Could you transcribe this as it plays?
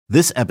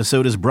This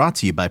episode is brought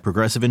to you by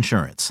Progressive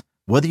Insurance.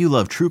 Whether you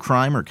love true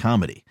crime or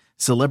comedy,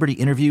 celebrity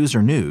interviews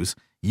or news,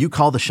 you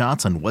call the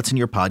shots on what's in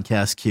your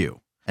podcast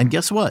queue. And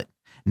guess what?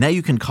 Now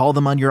you can call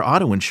them on your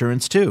auto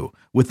insurance too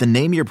with the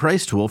Name Your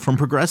Price tool from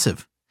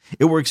Progressive.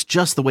 It works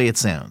just the way it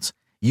sounds.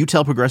 You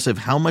tell Progressive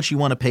how much you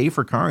want to pay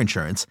for car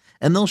insurance,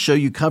 and they'll show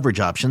you coverage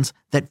options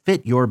that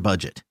fit your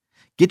budget.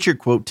 Get your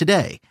quote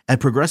today at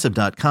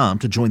Progressive.com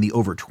to join the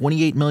over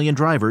 28 million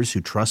drivers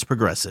who trust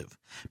Progressive.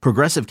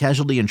 Progressive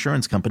Casualty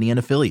Insurance Company and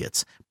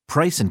Affiliates.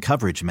 Price and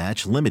coverage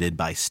match limited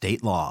by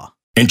state law.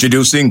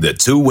 Introducing the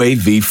Two-Way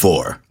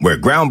V4, where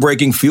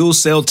groundbreaking fuel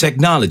cell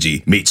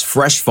technology meets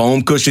fresh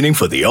foam cushioning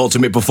for the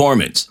ultimate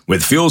performance.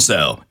 With fuel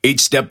cell, each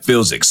step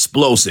feels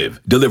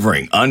explosive,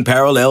 delivering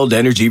unparalleled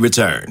energy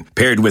return.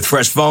 Paired with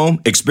fresh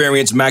foam,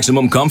 experience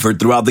maximum comfort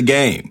throughout the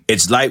game.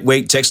 Its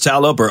lightweight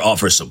textile upper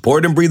offers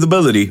support and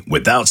breathability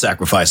without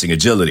sacrificing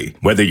agility.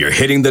 Whether you're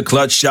hitting the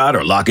clutch shot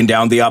or locking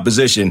down the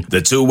opposition,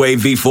 the Two-Way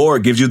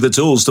V4 gives you the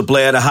tools to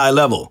play at a high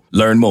level.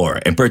 Learn more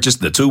and purchase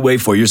the Two-Way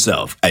for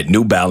yourself at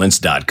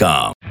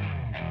NewBalance.com.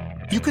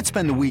 You could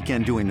spend the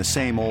weekend doing the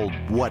same old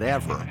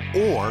whatever,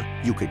 or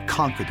you could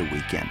conquer the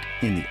weekend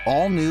in the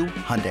all-new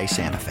Hyundai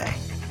Santa Fe.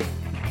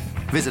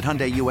 Visit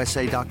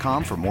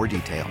HyundaiUSA.com for more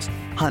details.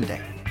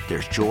 Hyundai,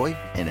 there's joy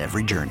in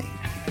every journey.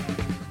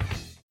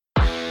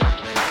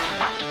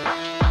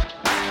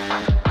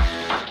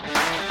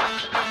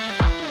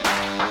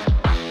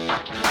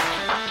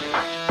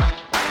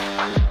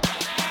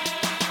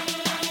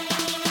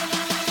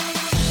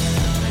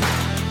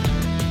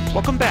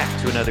 Welcome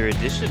back to another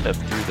edition of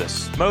Through the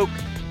Smoke,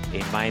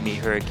 a Miami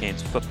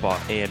Hurricanes football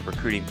and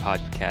recruiting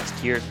podcast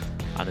here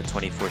on the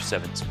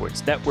 24/7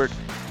 Sports Network.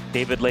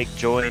 David Lake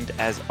joined,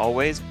 as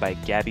always, by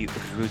Gabby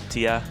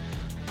Urrutia,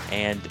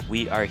 and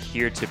we are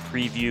here to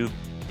preview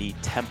the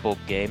Temple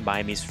game,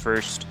 Miami's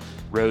first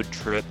road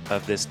trip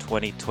of this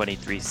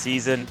 2023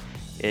 season.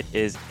 It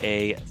is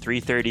a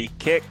 3:30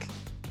 kick,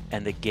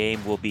 and the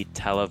game will be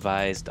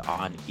televised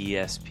on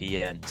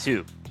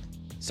ESPN2.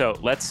 So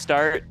let's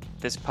start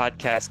this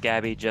podcast,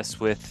 Gabby,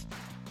 just with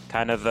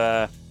kind of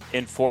a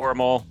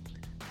informal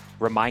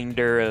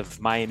reminder of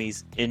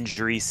Miami's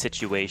injury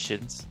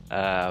situations.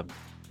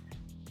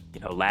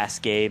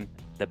 Last game,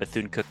 the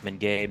Bethune-Cookman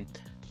game,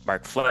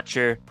 Mark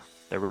Fletcher,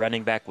 the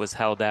running back, was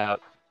held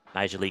out.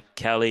 Nyjalik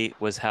Kelly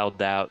was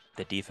held out.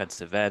 The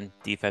defensive end,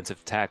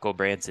 defensive tackle,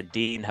 Branson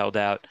Dean, held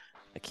out.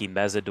 Akeem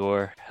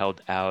Mesidor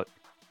held out.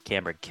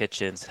 Cameron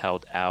Kitchens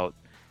held out.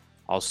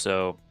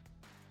 Also,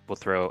 we'll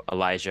throw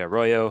Elijah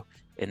Arroyo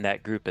in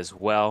that group as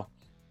well.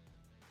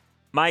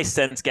 My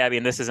sense, Gabby,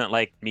 and this isn't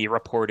like me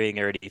reporting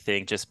or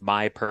anything, just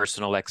my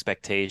personal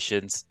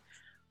expectations.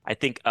 I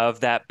think of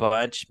that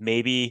bunch,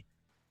 maybe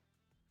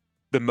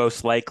the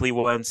most likely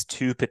ones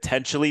to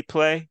potentially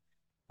play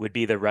would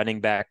be the running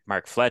back,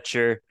 Mark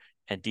Fletcher,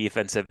 and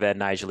defensive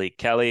end, Nyjalik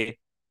Kelly.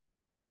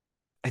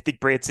 I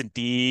think Branson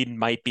Dean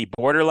might be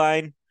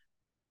borderline.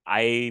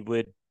 I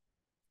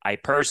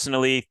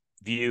personally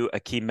view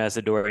Akeem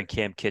Mesidor and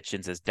Cam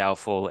Kitchens as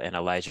doubtful and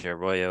Elijah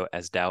Arroyo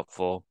as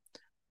doubtful.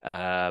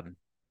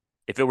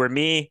 If it were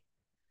me,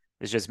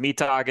 it's just me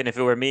talking. If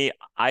it were me,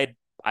 I'd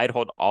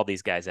hold all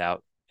these guys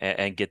out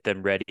and get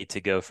them ready to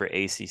go for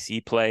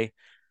ACC play.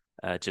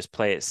 Just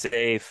play it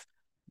safe,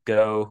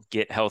 go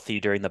get healthy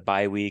during the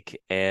bye week,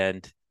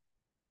 and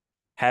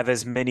have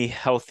as many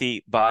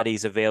healthy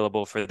bodies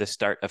available for the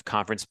start of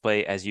conference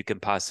play as you can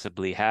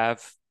possibly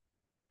have.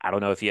 I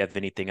don't know if you have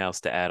anything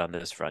else to add on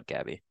this front,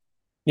 Gabby.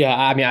 Yeah,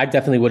 I mean, I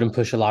definitely wouldn't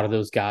push a lot of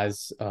those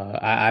guys.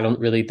 I don't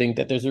really think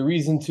that there's a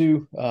reason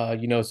to,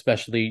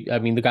 especially, I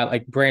mean, the guy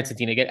like Branson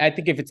Dean, again, I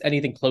think if it's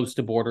anything close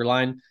to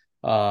borderline,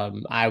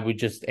 I would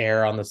just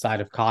err on the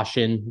side of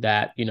caution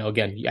that,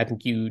 again, I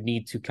think you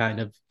need to kind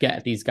of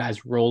get these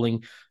guys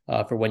rolling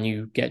for when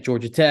you get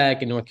Georgia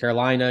Tech and North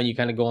Carolina, and you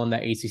kind of go on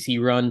that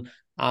ACC run.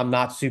 I'm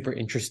not super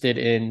interested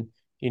in,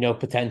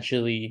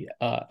 potentially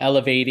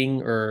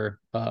elevating or,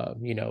 I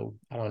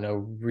don't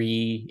know,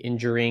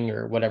 re-injuring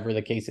or whatever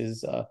the case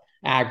is,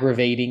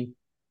 aggravating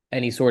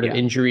any sort of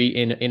injury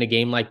in a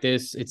game like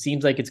this. It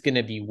seems like it's going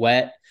to be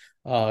wet,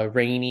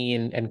 rainy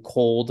and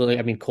cold.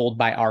 I mean, cold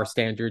by our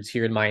standards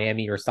here in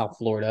Miami or South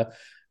Florida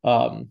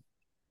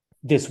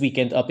this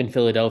weekend up in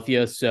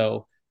Philadelphia.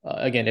 So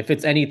again, if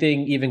it's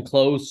anything even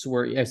close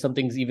where if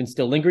something's even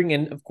still lingering,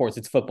 and of course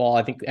it's football,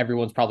 I think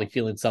everyone's probably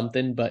feeling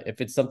something, but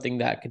if it's something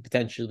that could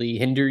potentially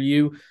hinder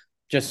you,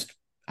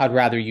 I'd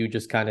rather you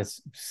just kind of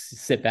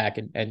sit back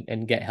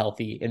and get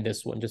healthy in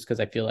this one, just because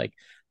I feel like,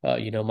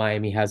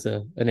 Miami has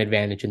an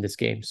advantage in this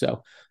game.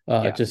 So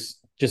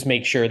just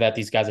make sure that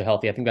these guys are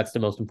healthy. I think that's the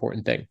most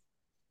important thing.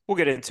 We'll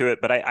get into it,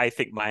 but I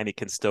think Miami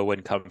can still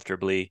win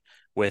comfortably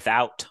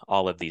without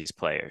all of these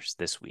players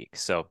this week.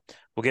 So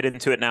we'll get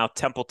into it now.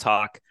 Temple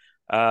talk.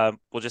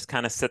 We'll just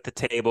kind of set the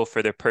table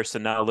for their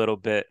personnel a little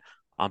bit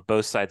on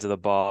both sides of the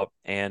ball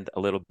and a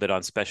little bit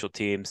on special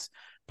teams.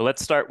 But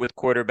let's start with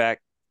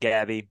quarterback,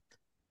 Gabby.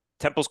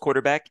 Temple's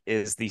quarterback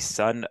is the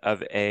son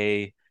of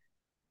a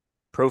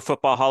Pro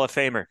Football Hall of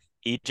Famer,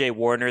 E.J.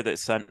 Warner, the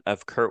son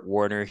of Kurt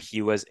Warner.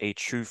 He was a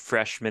true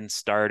freshman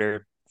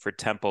starter for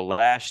Temple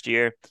last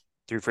year.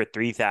 Threw for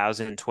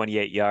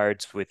 3,028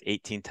 yards with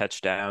 18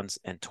 touchdowns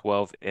and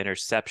 12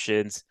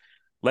 interceptions.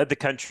 Led the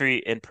country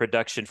in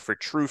production for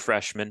true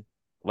freshmen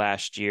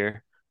last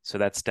year. So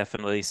that's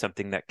definitely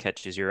something that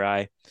catches your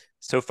eye.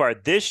 So far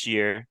this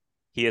year,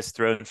 he has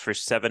thrown for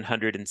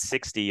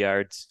 760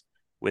 yards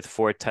with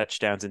 4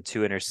 touchdowns and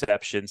 2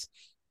 interceptions.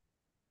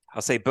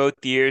 I'll say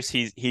both years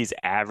he's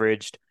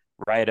averaged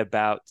right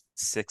about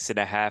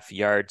 6.5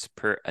 yards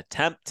per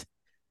attempt.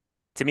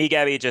 To me,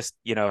 Gabby, just,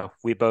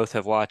 we both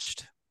have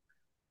watched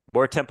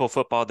more Temple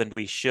football than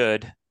we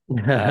should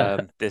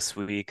this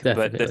week.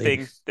 But the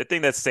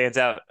thing that stands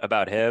out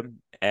about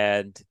him,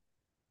 and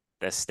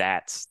the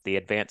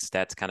advanced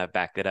stats kind of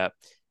back it up.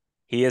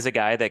 He is a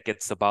guy that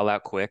gets the ball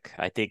out quick.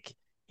 I think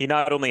he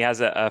not only has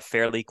a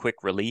fairly quick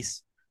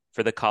release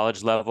for the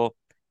college level,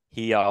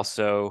 he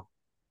also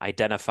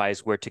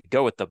identifies where to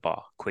go with the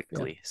ball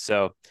quickly. Yeah.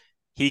 So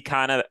he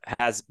kind of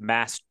has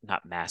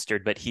not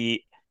mastered, but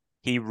he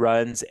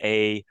runs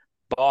a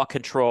ball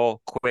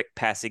control, quick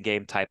passing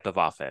game type of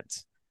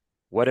offense.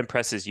 What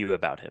impresses you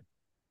about him?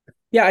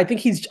 Yeah, I think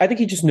he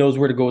just knows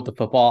where to go with the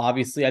football.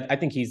 Obviously, I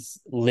think he's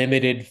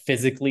limited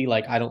physically.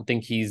 Like, I don't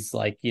think he's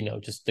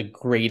just the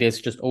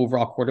greatest, just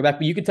overall quarterback,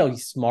 but you can tell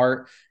he's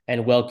smart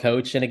and well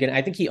coached. And again,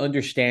 I think he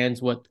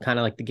understands what kind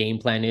of like the game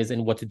plan is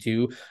and what to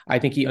do. I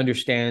think he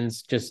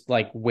understands just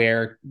like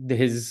where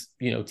his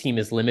team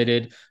is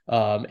limited.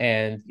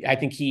 And I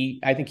think he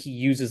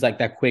uses like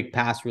that quick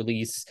pass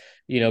release,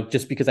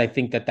 just because I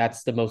think that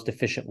that's the most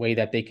efficient way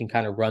that they can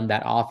kind of run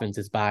that offense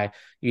is by,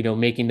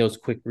 making those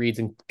quick reads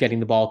and getting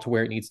the ball to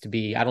where it needs to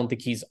be. I don't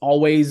think he's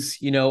always,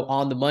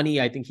 on the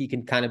money. I think he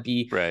can kind of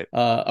be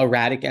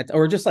erratic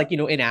or just like,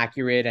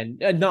 inaccurate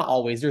and not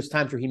always. There's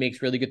times where he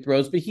makes really good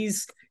throws, but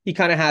he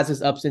kind of has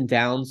his ups and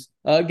downs.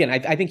 Again,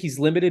 I think he's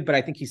limited, but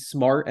I think he's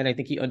smart and I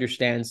think he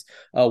understands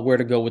where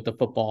to go with the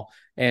football.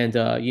 And,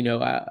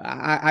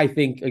 I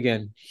think,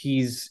 again,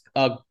 he's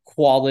a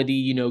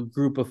quality,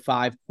 group of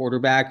 5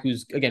 quarterback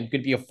who's, again,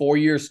 could be a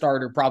 4-year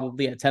starter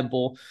probably at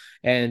Temple.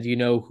 And,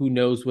 who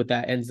knows what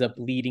that ends up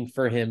leading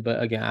for him.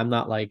 But again,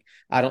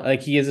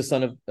 he is a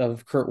son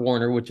of Kurt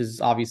Warner, which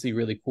is obviously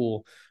really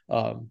cool.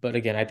 But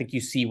again, I think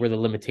you see where the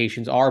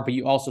limitations are, but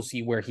you also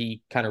see where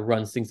he kind of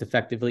runs things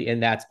effectively.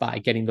 And that's by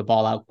getting the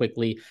ball out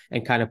quickly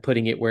and kind of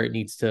putting it where it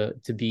needs to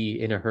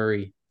be in a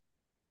hurry.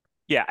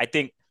 Yeah, I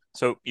think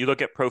so. You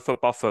look at Pro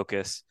Football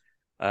Focus,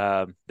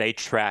 they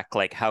track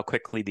like how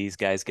quickly these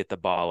guys get the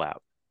ball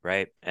out,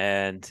 right?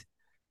 And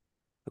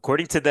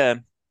according to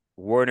them,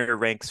 Warner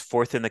ranks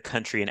 4th in the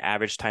country in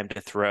average time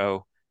to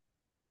throw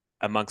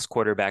amongst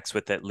quarterbacks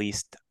with at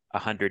least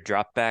 100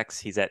 dropbacks.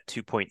 He's at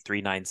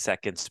 2.39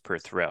 seconds per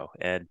throw.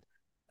 And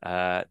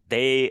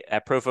they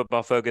at Pro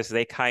Football Focus,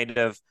 they kind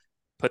of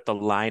put the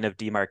line of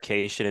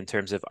demarcation in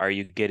terms of, are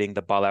you getting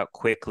the ball out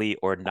quickly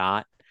or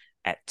not,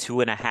 at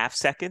 2.5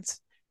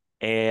 seconds.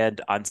 And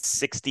on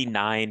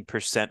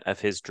 69% of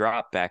his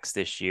dropbacks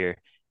this year,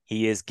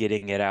 he is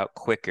getting it out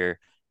quicker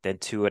than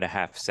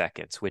 2.5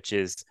 seconds, which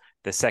is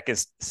the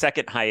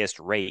second highest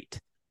rate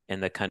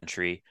in the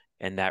country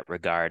in that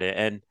regard.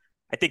 And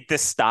I think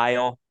this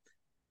style,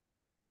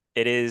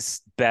 it is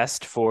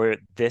best for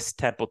this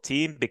Temple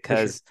team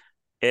because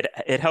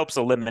it helps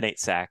eliminate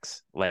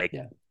sacks. Like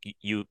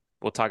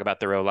we'll talk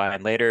about the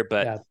O-line later,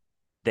 but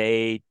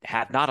they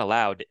have not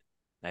allowed,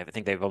 I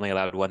think they've only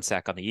allowed 1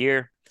 sack on the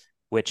year,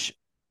 which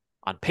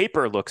on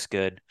paper looks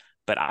good,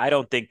 but I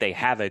don't think they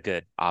have a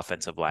good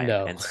offensive line.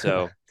 No. And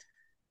so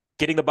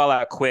getting the ball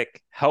out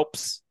quick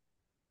helps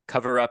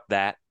cover up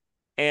that.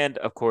 And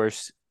of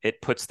course, it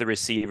puts the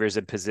receivers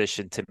in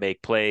position to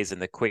make plays in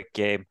the quick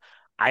game.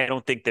 I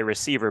don't think the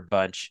receiver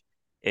bunch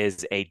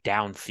is a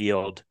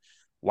downfield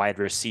wide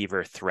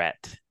receiver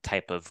threat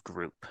type of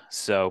group.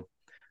 So,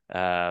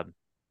 I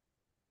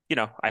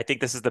think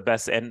this is the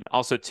best. And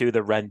also, too,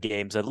 the run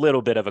game's a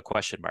little bit of a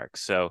question mark.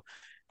 So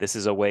this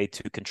is a way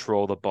to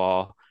control the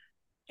ball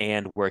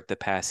and work the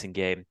passing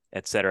game,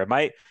 et cetera.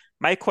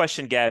 My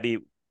question, Gabby,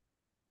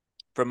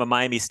 from a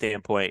Miami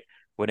standpoint,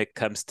 when it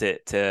comes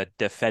to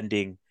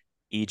defending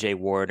EJ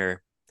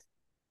Warner,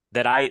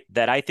 that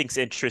I think is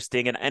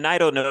interesting, and I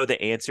don't know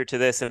the answer to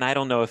this, and I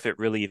don't know if it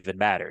really even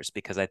matters,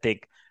 because I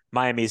think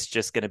Miami's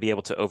just going to be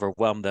able to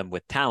overwhelm them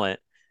with talent.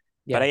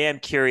 Yeah. But I am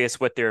curious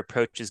what their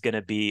approach is going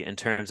to be in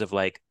terms of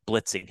like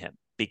blitzing him,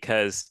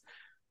 because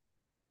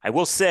I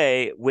will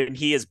say when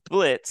he is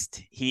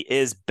blitzed, he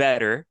is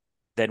better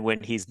than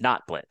when he's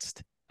not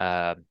blitzed.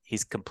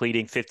 He's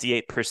completing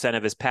 58%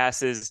 of his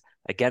passes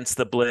against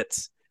the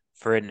blitz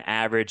for an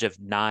average of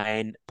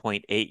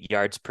 9.8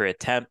 yards per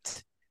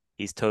attempt.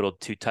 He's totaled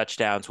 2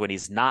 touchdowns when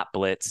he's not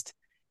blitzed.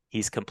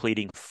 He's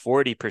completing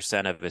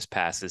 40% of his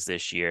passes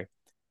this year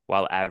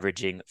while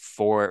averaging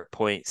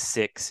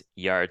 4.6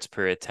 yards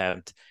per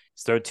attempt.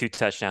 He's thrown 2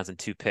 touchdowns and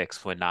 2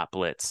 picks when not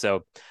blitzed.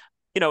 So,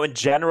 in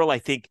general, I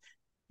think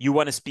you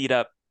want to speed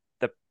up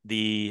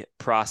the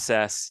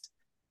process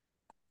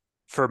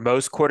for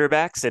most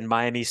quarterbacks, and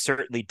Miami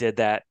certainly did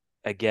that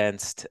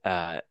against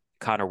Connor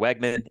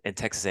Wegman in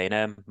Texas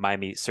A&M.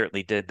 Miami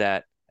certainly did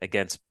that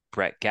against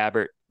Brett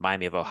Gabbert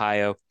Miami of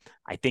Ohio.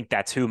 I think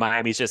that's who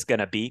Miami's just going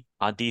to be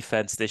on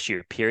defense this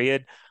year,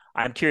 period.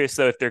 I'm curious,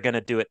 though, if they're going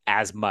to do it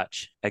as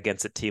much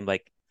against a team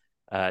like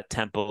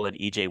Temple and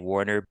EJ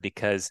Warner,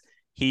 because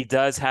he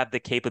does have the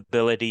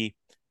capability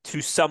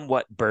to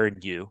somewhat burn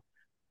you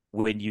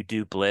when you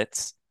do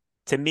blitz.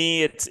 To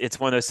me, it's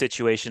one of those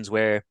situations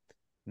where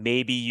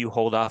maybe you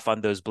hold off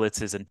on those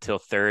blitzes until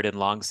third and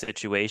long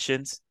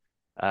situations.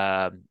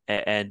 Look,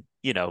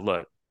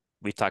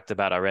 we've talked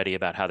about already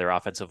about how their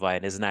offensive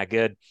line isn't that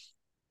good.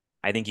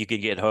 I think you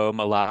could get home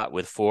a lot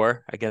with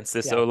 4 against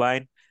this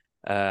O-line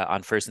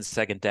on first and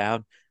second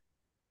down.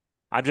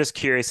 I'm just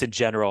curious in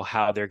general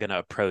how they're going to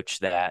approach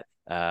that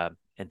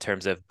in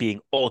terms of being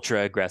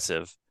ultra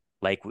aggressive,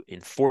 like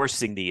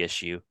enforcing the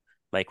issue,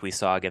 like we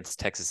saw against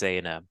Texas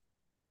A&M.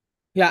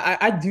 Yeah,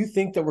 I do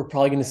think that we're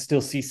probably going to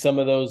still see some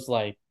of those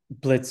like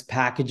blitz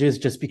packages,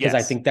 just because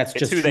I think that's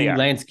just who they are.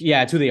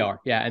 Yeah, it's who they are.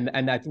 Yeah,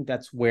 and I think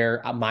that's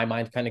where my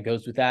mind kind of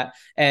goes with that.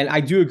 And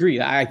I do agree.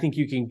 I think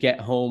you can get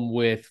home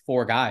with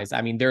 4 guys.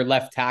 I mean, their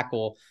left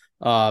tackle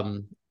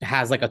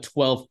has like a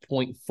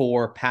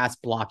 12.4 pass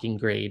blocking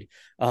grade,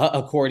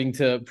 according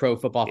to Pro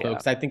Football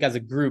Focus. I think as a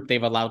group,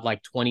 they've allowed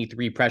like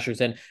 23 pressures.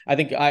 And I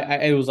think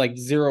it was like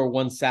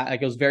 0-1 sack.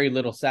 Like it was very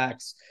little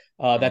sacks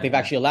that they've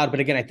actually allowed. But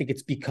again, I think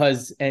it's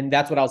because, and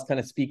that's what I was kind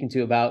of speaking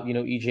to about,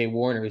 EJ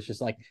Warner is just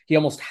like, he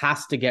almost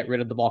has to get rid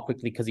of the ball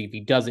quickly, because if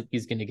he doesn't,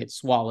 he's going to get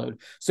swallowed.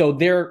 So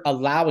they're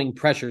allowing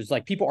pressures.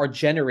 Like people are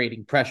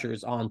generating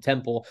pressures on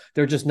Temple.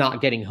 They're just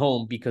not getting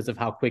home because of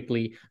how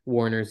quickly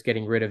Warner's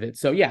getting rid of it.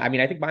 So yeah, I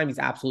mean, I think Miami's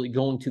absolutely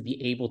going to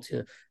be able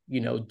to,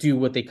 do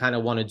what they kind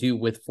of want to do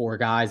with 4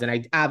 guys.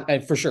 And I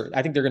for sure,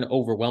 I think they're going to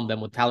overwhelm them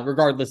with talent,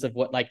 regardless of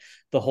what like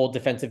the whole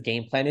defensive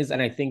game plan is.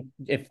 And I think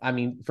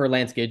for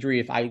Lance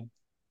Guidry, if I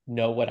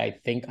know what I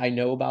think I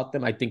know about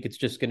them, I think it's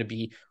just going to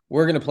be,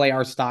 we're going to play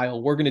our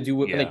style. We're going to do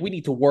what, like, we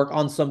need to work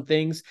on some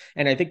things.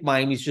 And I think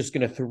Miami's just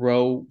going to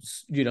throw,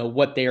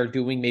 what they are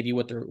doing, maybe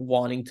what they're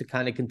wanting to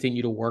kind of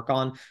continue to work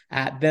on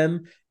at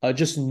them.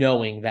 Just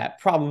knowing that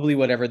probably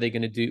whatever they're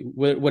going to do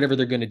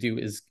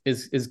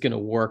is going to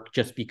work,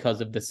 just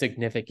because of the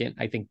significant,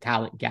 I think,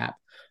 talent gap.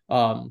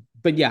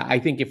 But yeah, I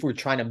think if we're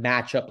trying to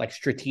match up like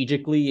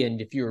strategically,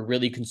 and if you're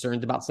really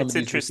concerned about some of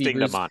these receivers,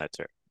 interesting to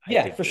monitor.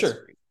 Yeah, for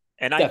sure.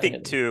 And I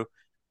think too,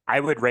 I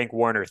would rank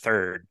Warner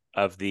third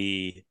of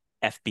the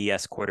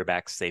FBS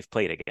quarterbacks they've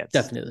played against.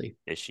 Definitely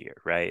this year,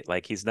 right?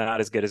 Like he's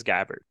not as good as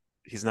Gabbert.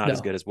 He's not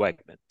as good as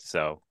Weigman.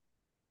 So,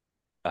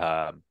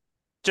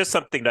 just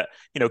something that,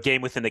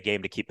 game within the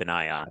game to keep an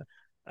eye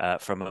on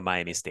from a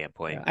Miami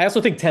standpoint. Yeah. I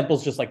also think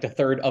Temple's just like the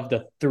third of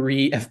the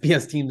 3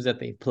 FBS teams that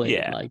they've played.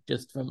 Yeah, like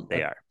just from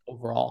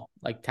overall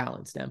like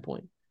talent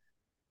standpoint.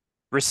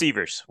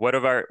 Receivers. What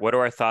are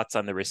our thoughts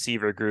on the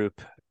receiver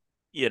group?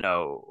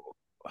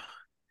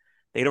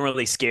 They don't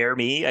really scare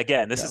me.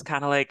 Again, this is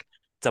kind of like,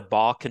 it's a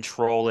ball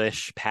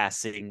control-ish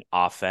passing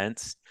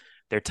offense.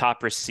 Their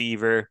top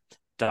receiver,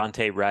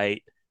 Dante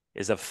Wright,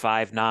 is a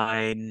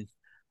 5'9"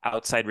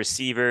 outside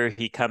receiver.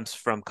 He comes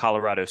from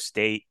Colorado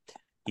State.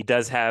 He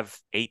does have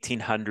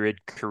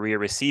 1,800 career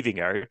receiving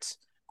yards.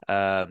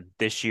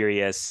 This year he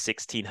has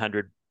 16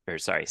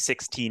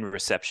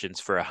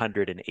 receptions for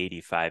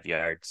 185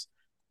 yards.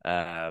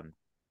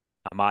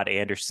 Ahmad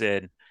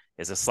Anderson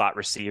is a slot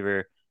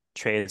receiver,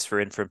 transfer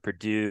in from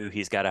Purdue.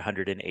 He's got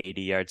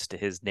 180 yards to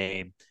his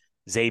name.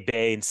 Zay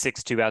Bain,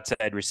 6'2"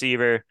 outside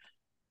receiver.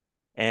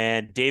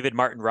 And David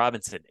Martin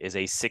Robinson is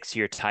a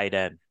 6-year tight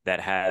end that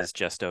has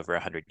just over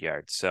 100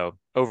 yards. So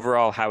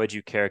overall, how would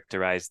you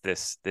characterize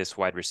this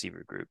wide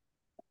receiver group?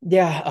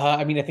 Yeah,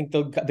 I mean, I think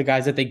the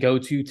guys that they go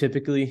to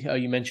typically,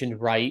 you mentioned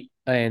Wright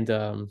and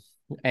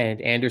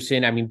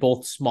Anderson. I mean,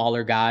 both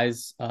smaller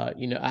guys.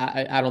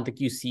 I don't think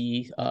you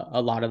see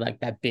a lot of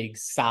like that big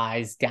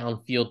size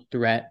downfield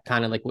threat,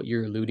 kind of like what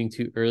you're alluding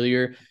to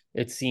earlier.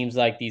 It seems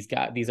like these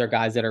are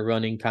guys that are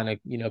running kind of,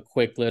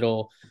 quick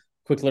little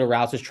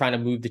routes, just trying to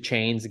move the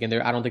chains. Again,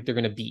 I don't think they're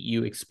going to beat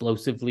you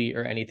explosively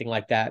or anything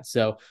like that.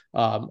 So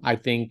I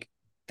think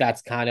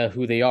that's kind of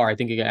who they are. I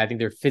think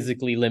they're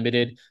physically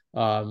limited.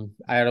 I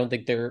don't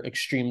think they're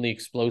extremely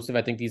explosive.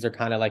 I think these are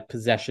kind of like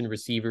possession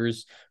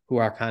receivers who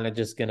are kind of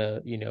just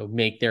gonna,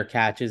 make their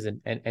catches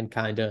and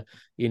kind of,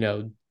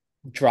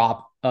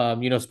 drop,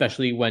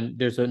 especially when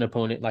there's an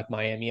opponent like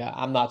Miami.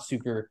 I'm not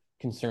super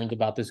concerned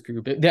about this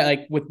group.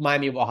 Like with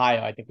Miami of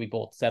Ohio, I think we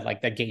both said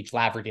like that Gage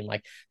Laverdine,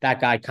 like that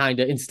guy kind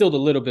of instilled a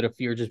little bit of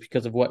fear just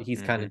because of what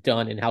he's kind of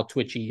done and how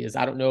twitchy he is.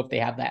 I don't know if they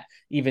have that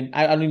even.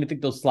 I don't even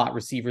think those slot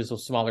receivers,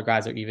 those smaller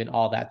guys, are even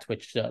all that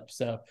twitched up.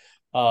 So,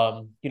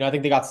 I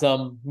think they got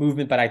some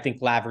movement, but I think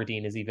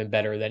Laverdine is even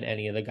better than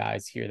any of the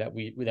guys here that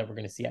we're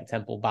going to see at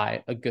Temple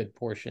by a good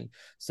portion.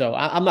 So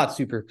I'm not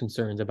super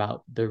concerned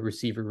about the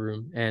receiver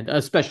room, and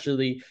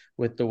especially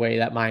with the way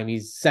that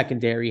Miami's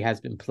secondary has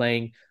been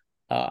playing.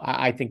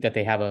 I think that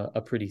they have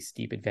a pretty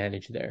steep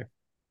advantage there.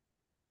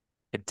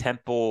 Can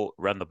Temple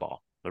run the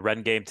ball? The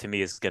run game to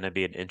me is going to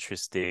be an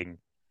interesting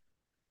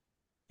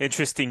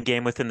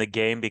game within the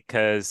game,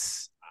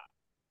 because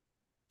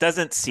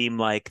doesn't seem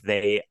like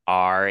they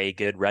are a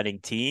good running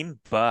team,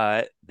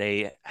 but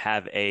they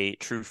have a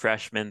true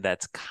freshman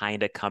that's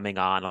kind of coming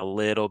on a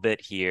little bit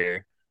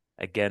here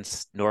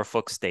against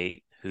Norfolk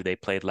State, who they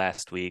played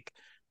last week.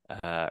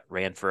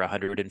 Ran for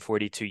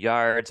 142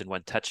 yards and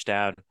 1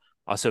 touchdown.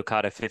 Also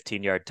caught a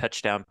 15-yard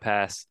touchdown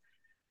pass.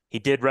 He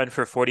did run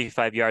for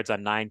 45 yards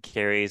on 9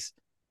 carries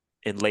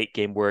in late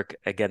game work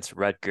against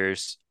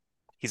Rutgers.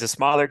 He's a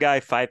smaller guy,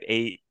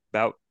 5'8",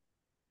 about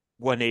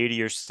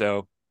 180 or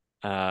so.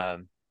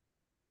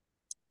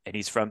 And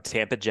he's from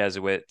Tampa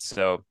Jesuit.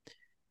 So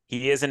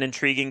he is an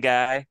intriguing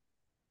guy,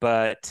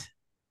 but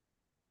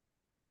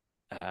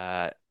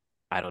I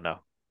don't know.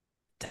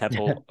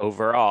 Temple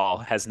overall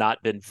has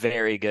not been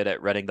very good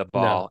at running the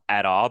ball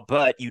at all,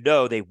 but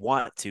they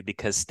want to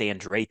because Stan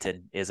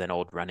Drayton is an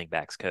old running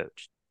backs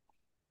coach.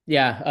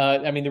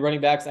 Yeah, I mean the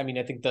running backs. I mean,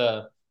 I think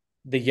the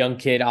young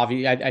kid,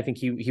 obviously, I think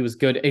he was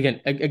good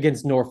again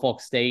against Norfolk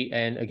State,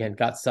 and again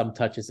got some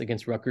touches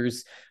against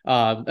Rutgers.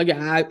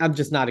 Again, I'm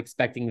just not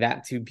expecting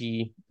that to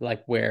be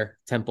like where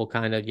Temple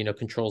kind of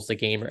controls the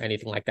game or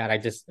anything like that. I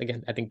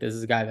think this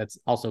is a guy that's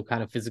also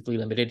kind of physically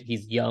limited.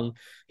 He's young.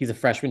 He's a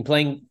freshman.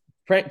 Playing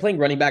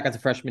running back as a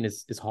freshman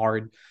is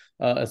hard,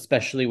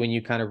 especially when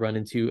you kind of run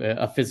into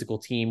a physical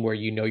team where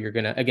you're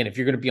gonna, again, if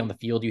you're gonna be on the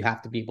field, you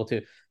have to be able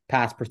to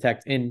pass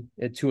protect in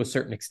to a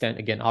certain extent.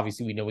 Again,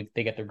 obviously we know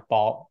they get their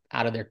ball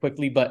out of there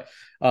quickly, but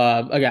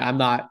again, I'm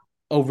not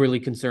overly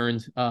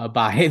concerned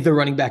by the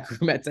running back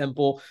room at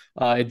Temple.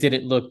 It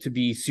didn't look to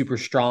be super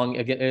strong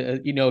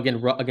again,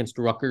 against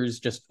Rutgers,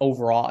 just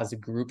overall as a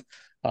group.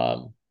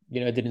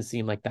 It didn't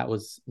seem like that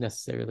was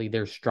necessarily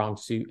their strong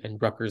suit,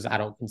 and Rutgers I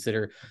don't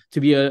consider to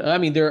be I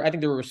think they're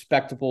a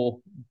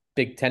respectable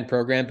Big Ten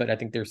program, but I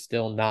think they're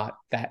still not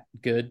that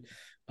good.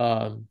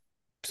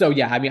 So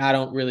yeah, I mean, I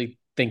don't really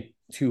think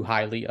too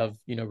highly of,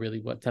 really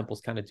what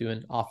Temple's kind of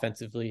doing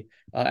offensively,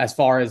 as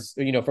far as,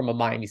 from a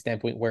Miami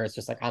standpoint, where it's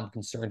just like, I'm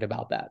concerned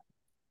about that.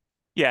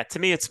 Yeah. To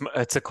me,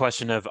 it's a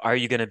question of, are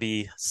you going to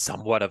be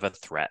somewhat of a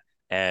threat?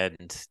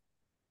 And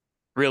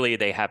really,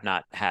 they have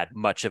not had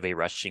much of a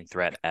rushing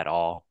threat at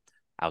all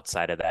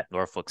outside of that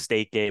Norfolk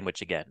State game,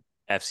 which again,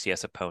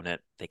 FCS opponent,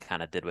 they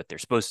kind of did what they're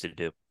supposed to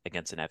do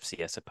against an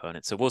FCS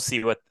opponent. So we'll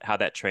see how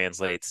that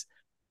translates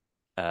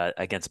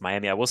against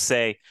Miami. I will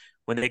say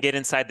when they get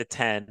inside the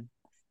 10,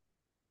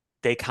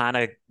 they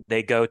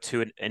go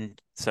to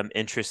some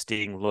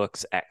interesting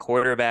looks at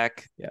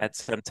quarterback at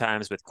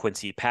sometimes with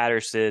Quincy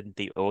Patterson,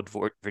 the old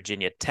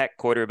Virginia Tech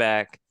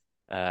quarterback,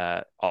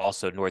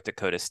 also North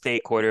Dakota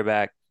State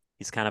quarterback.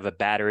 He's kind of a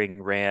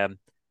battering ram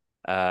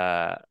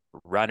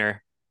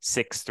runner.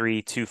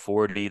 6'3",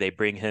 240. They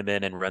bring him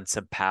in and run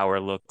some power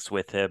looks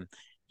with him.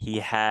 He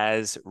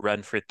has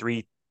run for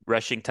 3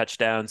 rushing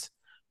touchdowns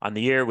on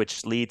the year,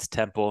 which leads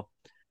Temple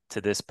to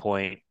this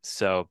point.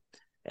 So,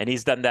 and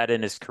he's done that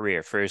in his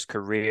career. For his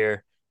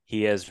career,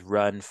 he has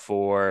run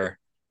for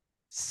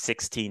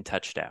 16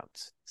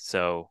 touchdowns.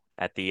 So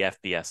at the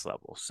FBS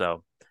level.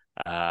 So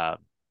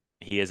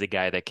he is a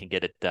guy that can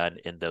get it done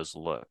in those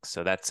looks.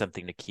 So that's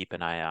something to keep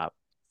an eye out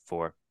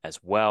for as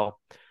well.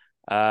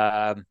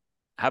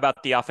 How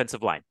about the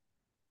offensive line?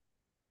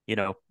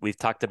 We've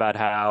talked about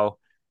how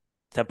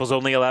Temple's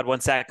only allowed 1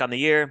 sack on the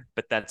year,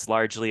 but that's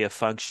largely a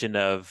function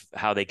of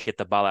how they get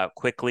the ball out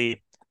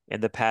quickly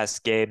in the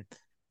past game.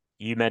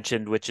 You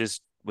mentioned, which is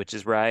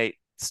right,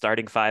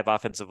 starting 5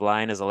 offensive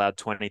line has allowed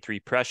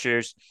 23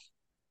 pressures.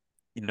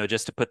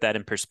 Just to put that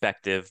in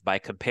perspective, by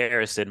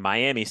comparison,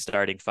 Miami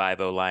starting 5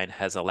 O-line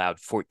has allowed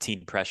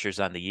 14 pressures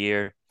on the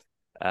year.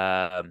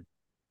 I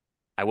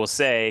will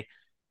say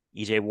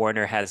EJ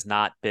Warner has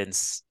not been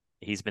 –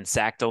 he's been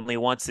sacked only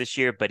once this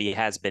year, but he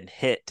has been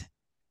hit.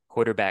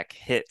 Quarterback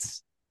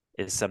hits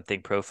is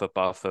something Pro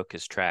Football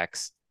Focus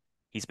tracks.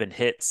 He's been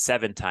hit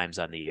 7 times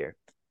on the year.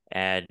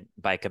 And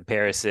by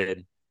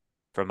comparison,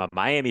 from a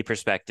Miami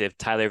perspective,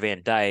 Tyler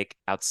Van Dyke,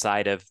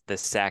 outside of the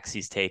sacks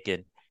he's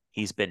taken,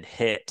 he's been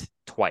hit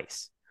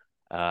twice.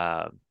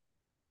 And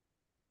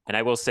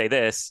I will say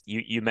this,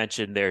 you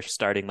mentioned their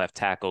starting left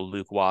tackle,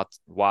 Luke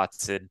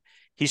Watson.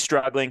 He's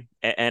struggling,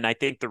 and I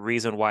think the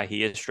reason why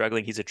he is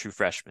struggling, he's a true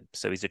freshman.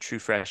 So he's a true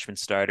freshman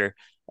starter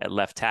at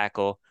left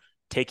tackle,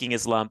 taking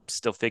his lumps,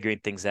 still figuring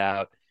things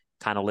out,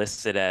 kind of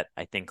listed at,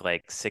 I think,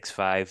 like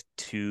 6'5",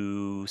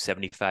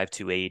 275,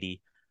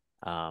 280.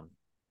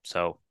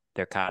 So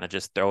they're kind of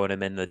just throwing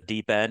him in the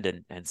deep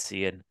end and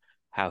seeing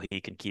how he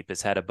can keep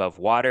his head above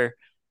water.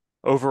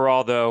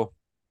 Overall, though,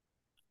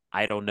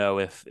 I don't know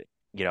if,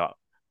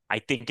 I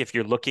think if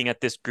you're looking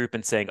at this group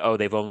and saying, oh,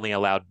 they've only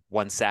allowed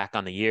 1 sack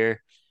on the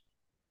year,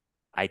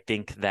 I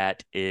think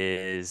that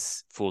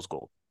is fool's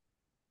gold.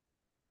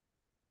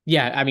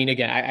 Yeah, I mean,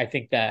 again, I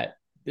think they're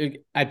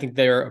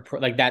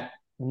like that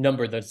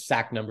number, the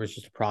sack number is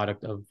just a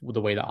product of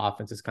the way the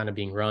offense is kind of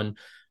being run.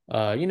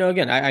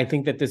 Again, I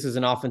think that this is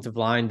an offensive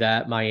line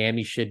that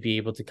Miami should be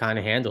able to kind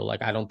of handle.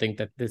 Like, I don't think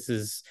that this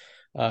is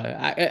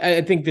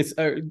I think this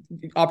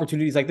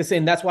opportunities like this,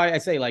 and that's why I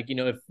say, like,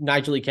 if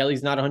Nigel E.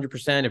 Kelly's not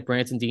 100%, if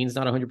Branson Dean's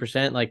not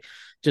 100%, like,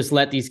 just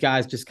let these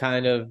guys just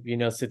kind of,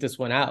 sit this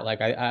one out.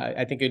 Like,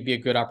 I think it'd be a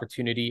good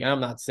opportunity. And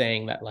I'm not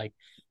saying that, like,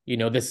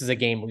 this is a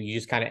game where you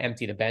just kind of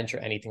empty the bench or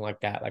anything like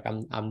that. Like,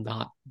 I'm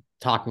not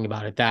talking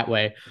about it that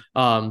way.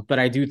 But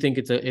I do think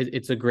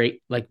it's a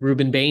great, like,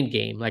 Ruben Bain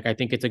game. Like, I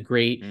think it's a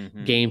great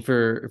game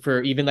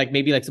for even like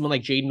maybe like someone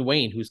like Jaden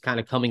Wayne, who's kind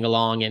of coming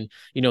along and,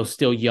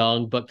 still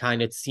young, but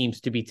kind of seems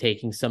to be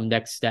taking some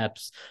next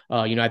steps.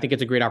 I think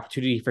it's a great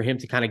opportunity for him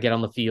to kind of get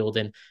on the field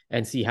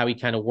and see how he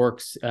kind of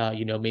works,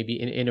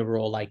 maybe in a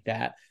role like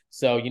that.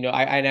 So,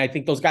 I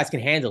think those guys can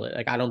handle it.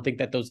 Like, I don't think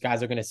that those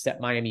guys are going to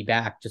set Miami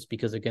back just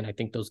because, again, I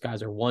think those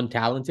guys are, one,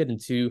 talented, and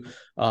two,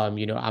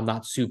 I'm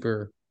not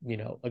super,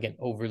 again,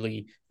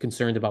 overly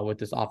concerned about what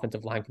this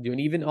offensive line can do. And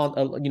even on,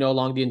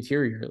 along the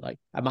interior, like,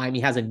 Miami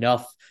has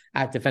enough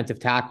at defensive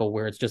tackle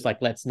where it's just like,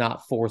 let's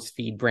not force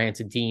feed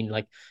Branson Dean,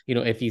 like,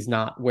 if he's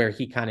not where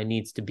he kind of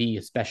needs to be,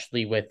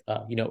 especially with,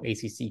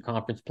 ACC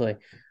conference play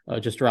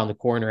just around the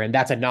corner. And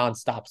that's a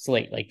nonstop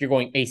slate. Like, you're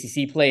going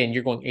ACC play and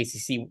you're going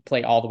ACC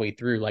play all the way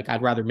through. Like,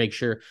 I'd rather make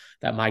sure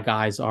that my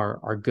guys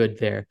are good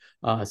there.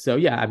 So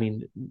yeah, I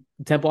mean,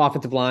 Temple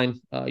offensive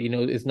line,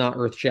 is not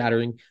earth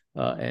shattering.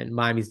 And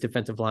Miami's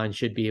defensive line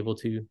should be able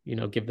to,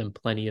 give them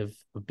plenty of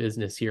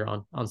business here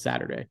on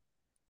Saturday.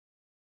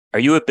 Are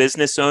you a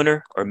business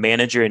owner or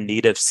manager in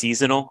need of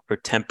seasonal or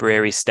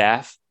temporary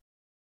staff?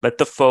 Let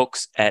the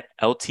folks at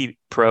LT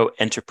Pro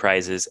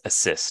Enterprises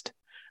assist.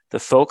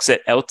 The folks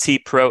at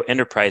LT Pro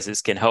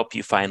Enterprises can help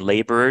you find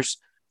laborers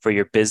for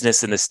your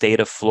business in the state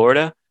of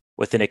Florida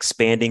with an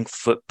expanding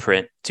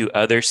footprint to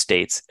other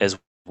states as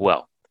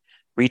well.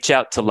 Reach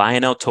out to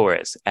Lionel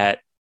Torres at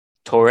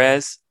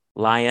Torres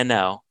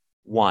Lionel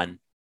 1,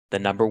 the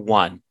number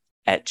 1,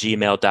 at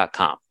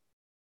gmail.com.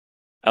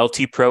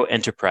 LT Pro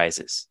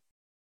Enterprises,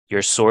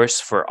 your source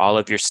for all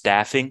of your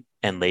staffing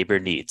and labor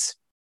needs.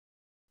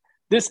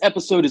 This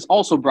episode is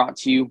also brought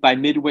to you by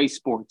Midway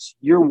Sports,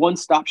 your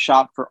one-stop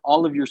shop for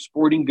all of your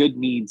sporting good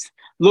needs,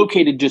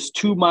 located just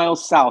 2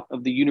 miles south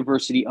of the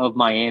University of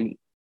Miami.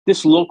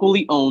 This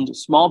locally owned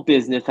small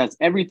business has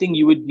everything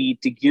you would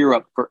need to gear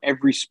up for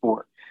every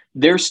sport.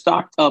 Their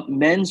stocked up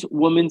men's,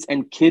 women's,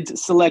 and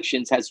kids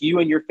selections has you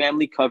and your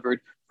family covered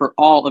for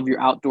all of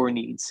your outdoor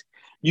needs.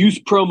 Use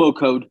promo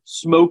code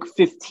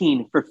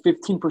SMOKE15 for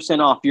 15%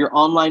 off your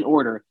online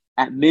order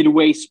at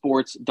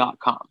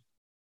midwaysports.com.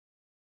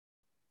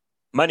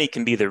 Money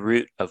can be the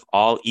root of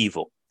all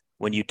evil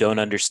when you don't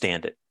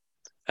understand it.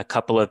 A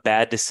couple of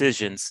bad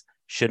decisions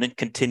shouldn't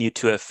continue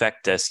to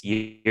affect us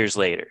years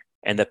later,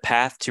 and the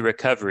path to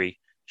recovery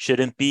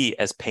shouldn't be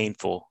as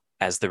painful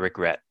as the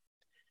regret.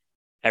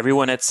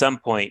 Everyone at some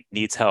point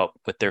needs help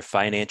with their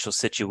financial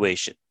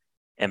situation,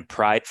 and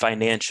Pride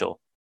Financial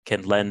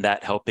can lend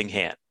that helping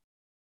hand.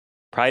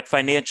 Pride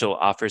Financial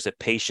offers a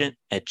patient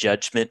and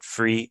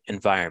judgment-free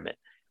environment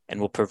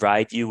and will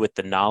provide you with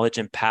the knowledge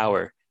and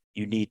power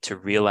you need to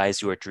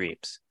realize your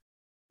dreams.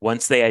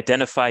 Once they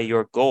identify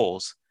your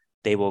goals,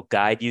 they will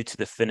guide you to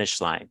the finish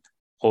line,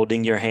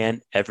 holding your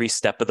hand every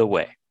step of the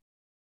way.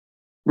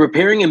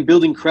 Repairing and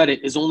building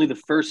credit is only the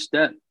first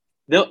step.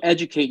 They'll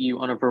educate you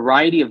on a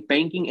variety of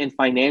banking and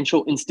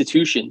financial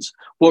institutions,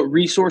 what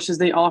resources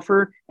they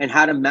offer, and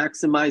how to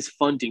maximize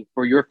funding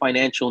for your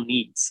financial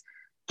needs.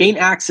 Gain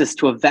access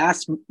to a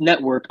vast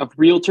network of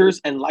realtors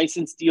and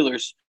licensed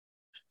dealers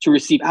to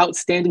receive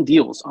outstanding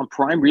deals on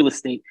prime real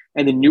estate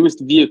and the newest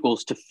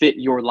vehicles to fit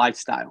your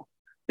lifestyle.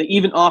 They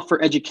even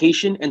offer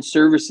education and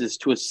services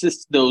to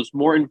assist those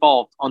more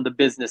involved on the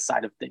business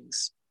side of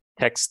things.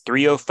 Text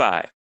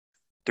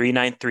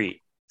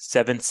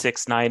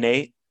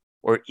 305-393-7698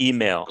 or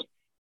email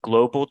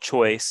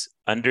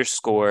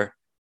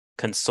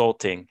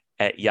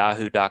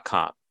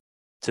globalchoice_consulting@yahoo.com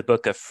to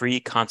book a free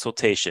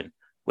consultation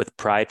with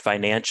Pride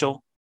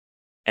Financial,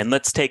 and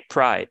let's take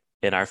pride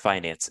in our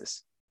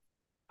finances.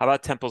 How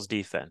about Temple's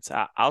defense?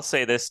 I'll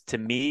say this, to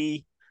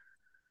me,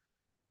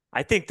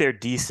 I think they're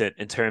decent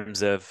in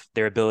terms of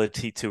their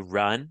ability to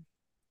run.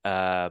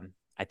 I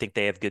think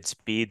they have good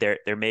speed.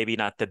 They're maybe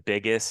not the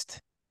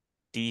biggest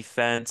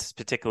defense,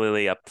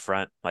 particularly up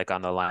front, like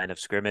on the line of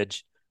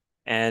scrimmage.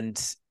 And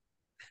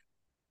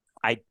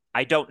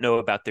I don't know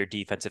about their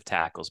defensive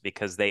tackles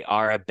because they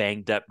are a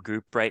banged up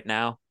group right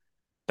now.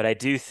 But I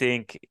do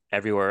think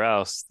everywhere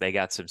else, they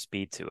got some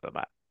speed to them.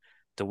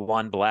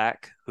 DeJuan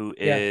Black, who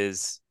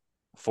is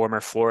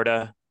former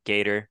Florida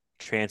Gator,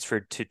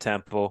 transferred to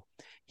Temple.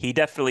 He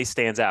definitely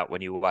stands out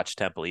when you watch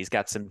Temple. He's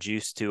got some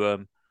juice to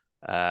him.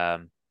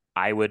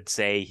 I would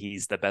say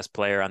he's the best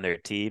player on their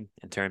team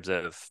in terms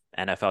of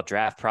NFL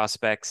draft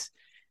prospects.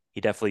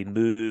 He definitely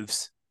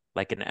moves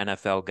like an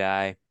NFL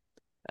guy,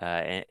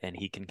 and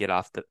he can get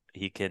after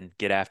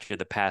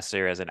the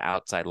passer as an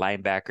outside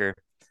linebacker.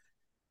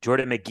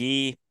 Jordan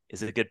McGee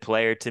is a good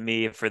player to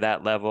me for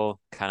that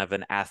level, kind of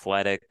an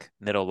athletic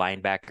middle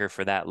linebacker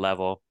for that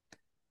level.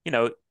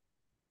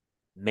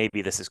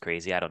 Maybe this is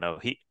crazy. I don't know.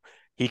 He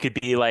could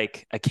be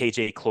like a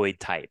KJ Cloyd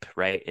type,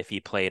 right? If he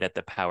played at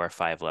the Power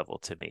 5 level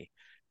to me.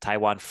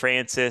 Taiwan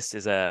Francis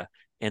is a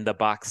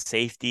in-the-box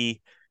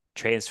safety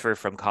transfer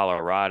from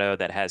Colorado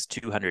that has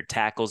 200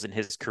 tackles in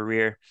his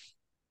career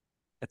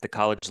at the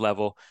college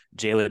level.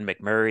 Jalen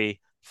McMurray,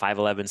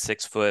 5'11",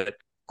 6-foot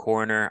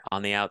corner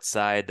on the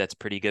outside. That's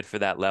pretty good for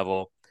that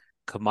level.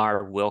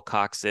 Kamar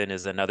Wilcoxon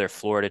is another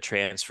Florida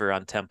transfer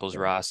on Temple's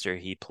roster.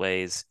 He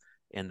plays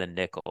in the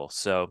nickel.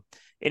 So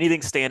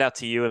anything stand out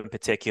to you in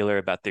particular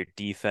about their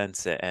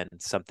defense and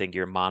something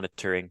you're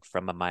monitoring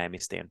from a Miami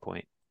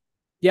standpoint?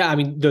 Yeah, I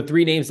mean, the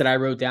three names that I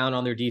wrote down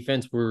on their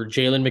defense were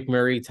Jalen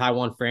McMurray,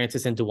 Taiwan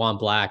Francis, and Dewan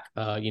Black.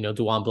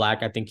 Dewan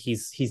Black, I think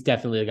he's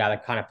definitely a guy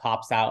that kind of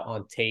pops out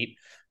on tape.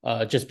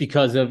 Just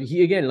because of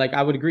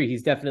I would agree,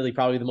 he's definitely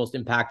probably the most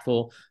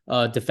impactful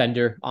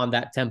defender on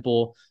that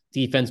Temple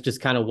defense, just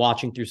kind of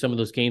watching through some of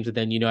those games. And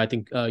then, I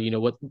think,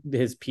 what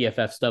his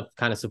PFF stuff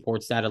kind of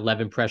supports that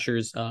 11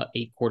 pressures,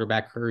 8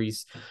 quarterback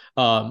hurries,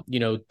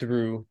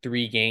 through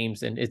 3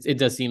 games. And it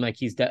does seem like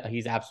he's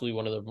absolutely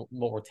one of the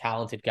more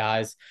talented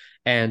guys.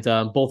 And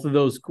both of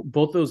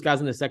those guys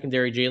in the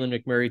secondary,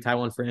 Jalen McMurray,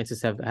 Taiwan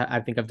Francis, have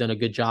done a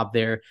good job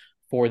there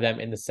for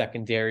them in the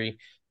secondary.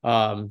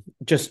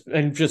 Just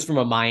from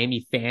a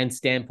Miami fan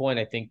standpoint,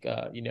 I think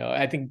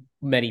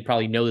many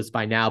probably know this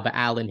by now, but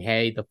Alan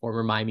Hay, the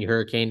former Miami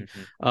Hurricane,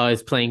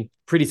 is playing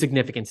pretty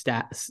significant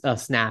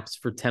snaps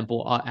for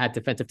Temple at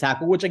defensive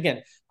tackle, which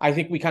again, I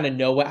think we kind of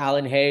know what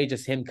Alan Hay,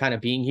 just him kind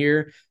of being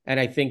here. And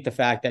I think the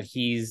fact that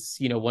he's,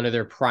 one of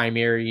their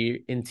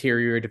primary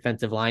interior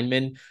defensive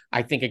linemen,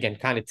 I think again,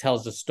 kind of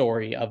tells the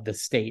story of the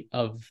state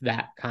of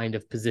that kind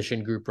of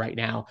position group right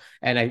now.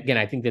 And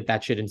I think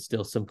that should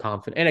instill some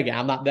confidence. And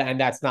again, and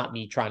that's not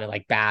me trying to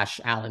like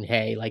bash Alan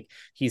Hay. Like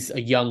he's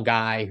a young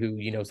guy who,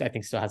 I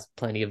think still has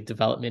plenty of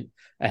development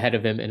ahead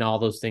of him and all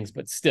those things,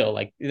 but still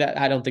like that,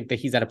 I don't think that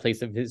he's at a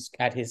place of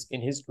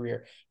in his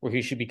career where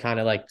he should be kind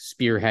of like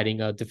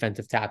spearheading a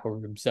defensive tackle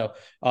room. So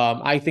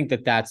I think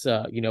that's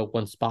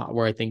one spot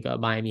where I think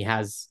Miami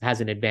has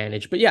an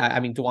advantage. But yeah, I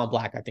mean, Dewan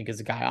Black, I think, is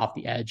a guy off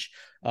the edge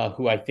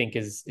who I think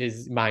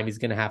is Miami's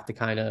going to have to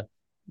kind of,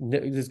 they're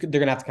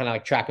going to have to kind of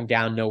like track him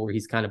down, know where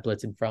he's kind of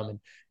blitzing from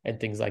and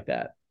things like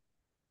that.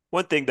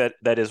 One thing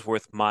that is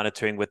worth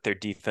monitoring with their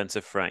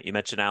defensive front, you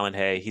mentioned Alan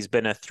Hay. He's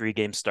been a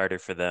 3-game starter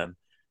for them.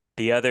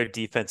 The other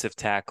defensive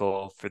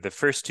tackle for the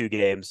first 2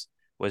 games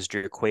was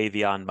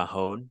Jerquavion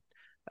Mahone.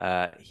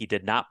 He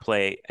did not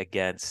play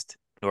against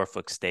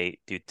Norfolk State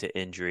due to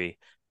injury,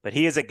 but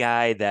he is a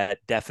guy that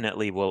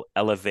definitely will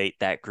elevate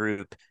that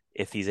group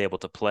if he's able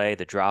to play.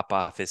 The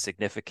drop-off is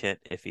significant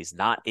if he's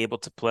not able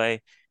to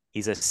play.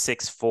 He's a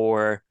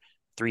 6'4",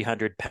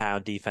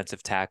 300-pound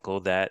defensive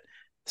tackle that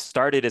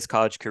started his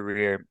college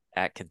career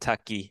at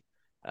Kentucky.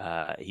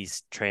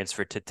 He's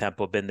transferred to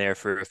Temple, been there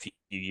for a few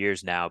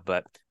years now,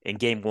 but in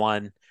game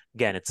 1,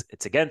 again,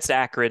 it's against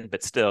Akron,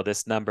 but still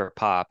this number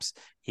pops.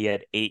 He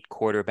had 8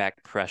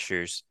 quarterback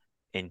pressures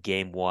in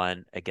game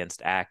 1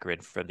 against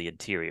Akron from the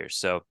interior.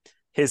 So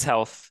his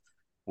health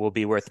will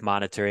be worth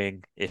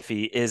monitoring. If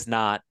he is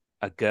not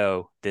a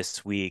go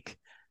this week,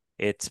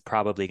 it's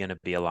probably going to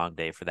be a long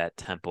day for that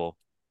Temple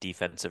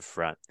defensive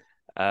front.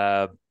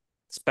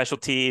 Special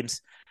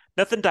teams,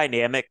 nothing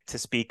dynamic to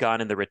speak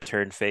on in the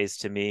return phase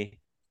to me.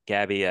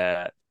 Gabby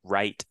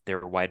Wright,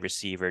 their wide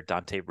receiver,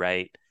 Dante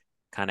Wright,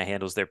 kind of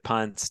handles their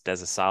punts,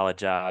 does a solid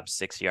job,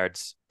 6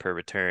 yards per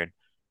return.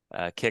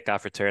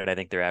 Kickoff return, I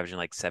think they're averaging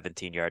like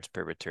 17 yards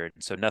per return.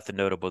 So nothing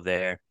notable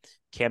there.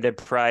 Camden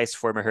Price,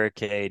 former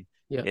Hurricane,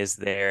 is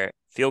their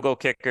field goal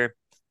kicker.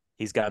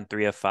 He's gotten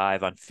 3 of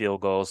 5 on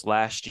field goals.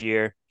 Last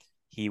year,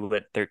 he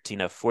went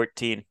 13 of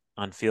 14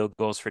 on field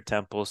goals for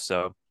Temple.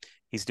 So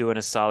he's doing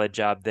a solid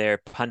job there.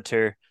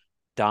 Punter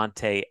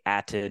Dante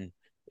Atten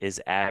is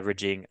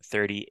averaging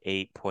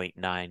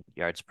 38.9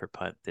 yards per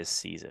punt this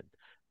season.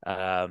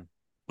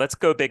 Let's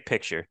go big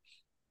picture.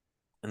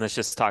 And let's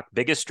just talk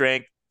biggest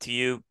strength to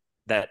you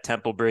that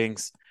Temple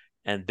brings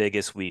and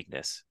biggest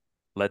weakness.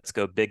 Let's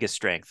go biggest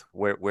strength.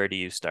 Where do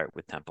you start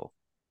with Temple?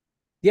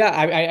 Yeah,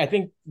 I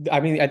think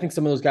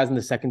some of those guys in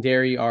the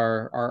secondary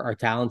are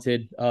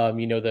talented.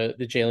 The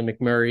Jalen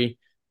McMurray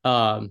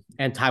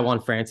and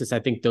Taiwan Francis. I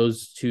think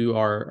those two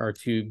are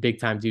 2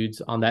 big time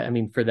dudes on that. I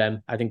mean, for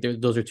them, I think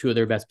those are 2 of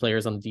their best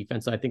players on the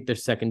defense. So I think their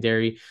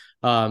secondary,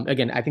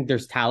 again, I think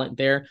there's talent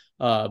there,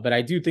 but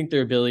I do think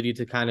their ability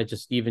to kind of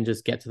just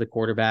get to the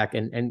quarterback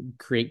and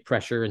create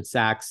pressure and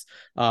sacks.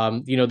 I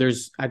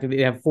think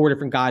they have 4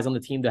 different guys on the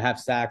team that have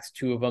sacks,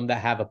 2 of them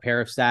that have a pair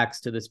of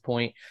sacks to this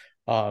point.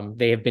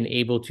 They have been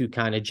able to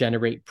kind of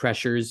generate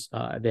pressures.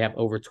 They have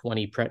over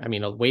 20,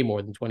 way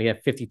more than 20. They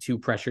have 52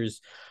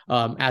 pressures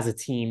as a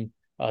team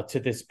to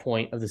this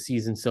point of the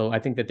season. So I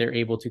think that they're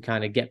able to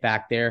kind of get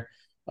back there.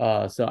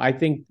 So I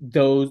think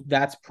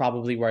that's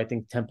probably where I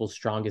think Temple's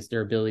strongest,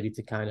 their ability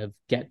to kind of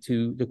get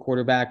to the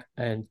quarterback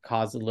and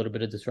cause a little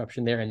bit of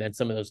disruption there. And then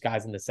some of those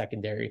guys in the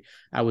secondary,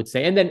 I would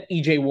say. And then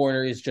EJ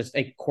Warner is just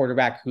a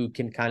quarterback who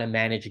can kind of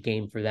manage a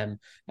game for them.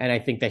 And I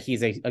think that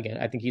he's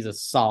a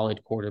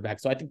solid quarterback.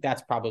 So I think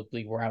that's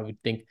probably where I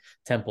would think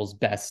Temple's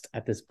best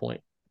at this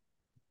point.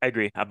 I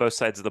agree. On both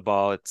sides of the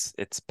ball,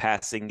 it's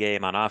passing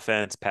game on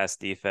offense, pass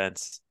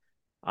defense.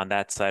 on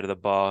that side of the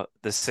ball.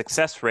 The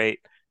success rate,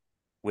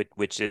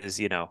 which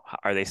is,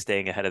 are they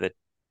staying ahead of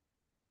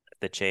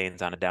the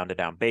chains on a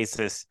down-to-down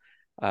basis?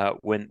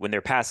 When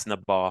they're passing the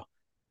ball,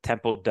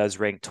 Temple does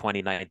rank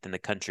 29th in the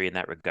country in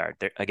that regard.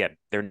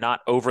 They're not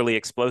overly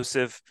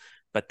explosive,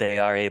 but they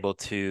are able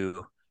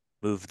to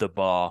move the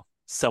ball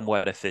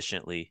somewhat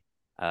efficiently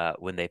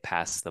when they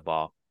pass the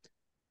ball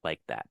like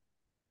that.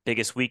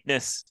 Biggest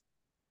weakness,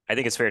 I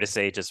think it's fair to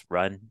say, just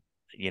run,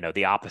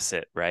 the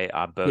opposite, right?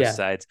 On both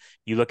sides.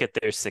 You look at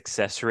their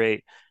success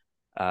rate,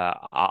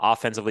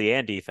 offensively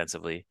and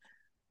defensively,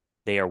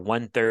 they are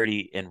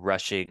 130 in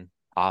rushing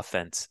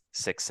offense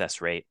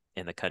success rate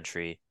in the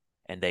country,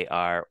 and they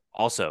are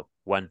also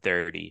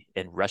 130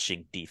 in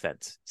rushing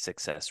defense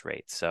success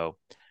rate. So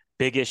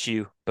big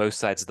issue, both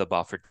sides of the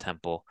ball for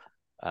Temple,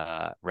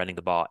 running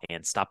the ball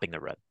and stopping the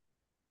run.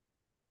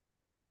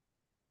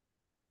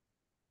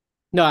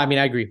 No, I mean,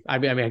 I agree. I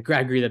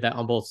agree that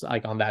on both,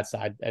 like on that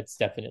side, that's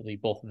definitely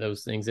both of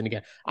those things. And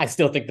again, I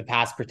still think the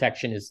pass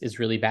protection is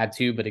really bad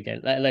too. But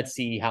again, let's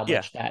see how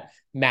much that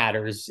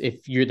matters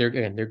if they're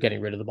getting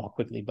rid of the ball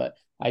quickly. But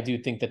I do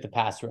think that the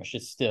pass rush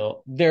is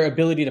still, their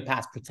ability to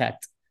pass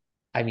protect,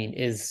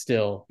 is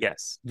still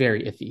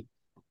very iffy.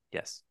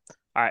 Yes.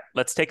 All right,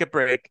 let's take a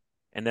break.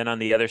 And then on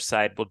the other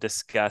side, we'll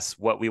discuss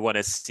what we want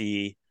to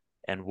see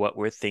and what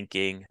we're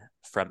thinking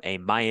from a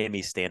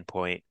Miami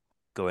standpoint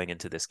going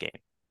into this game.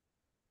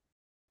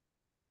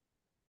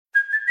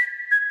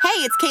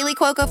 Hey, it's Kaylee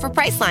Cuoco for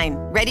Priceline.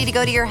 Ready to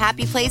go to your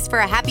happy place for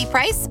a happy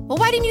price? Well,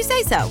 why didn't you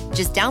say so?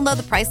 Just download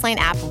the Priceline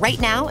app right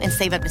now and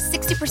save up to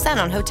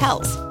 60% on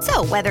hotels.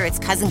 So whether it's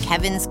Cousin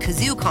Kevin's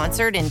Kazoo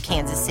Concert in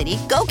Kansas City,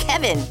 go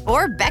Kevin,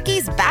 or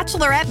Becky's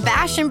Bachelorette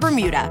Bash in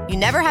Bermuda, you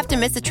never have to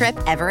miss a trip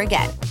ever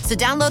again. So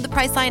download the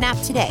Priceline app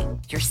today.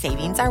 Your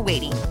savings are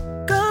waiting.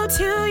 Go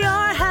to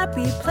your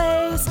happy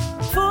place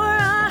for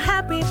a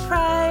happy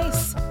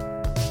price.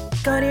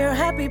 Go to your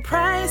happy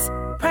price,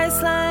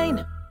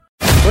 Priceline.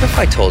 What if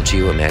I told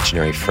you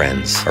imaginary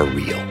friends are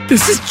real?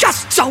 This is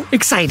just so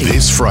exciting.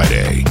 This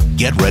Friday,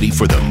 get ready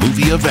for the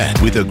movie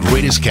event with the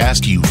greatest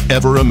cast you've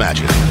ever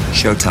imagined.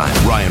 Showtime.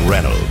 Ryan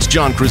Reynolds,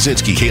 John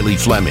Krasinski, Kaylee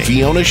Fleming,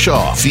 Fiona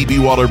Shaw, Phoebe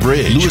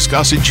Waller-Bridge, Louis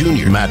Gossett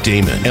Jr., Matt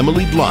Damon,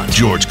 Emily Blunt,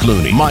 George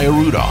Clooney, Maya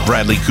Rudolph,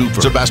 Bradley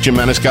Cooper, Sebastian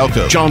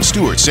Maniscalco, Jon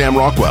Stewart, Sam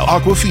Rockwell,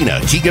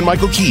 Awkwafina,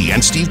 Keegan-Michael Key,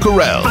 and Steve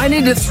Carell. I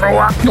need to throw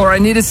up or I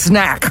need a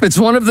snack. It's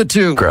one of the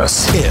two.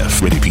 Gross.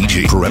 If. Rated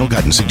PG. Parental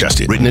guidance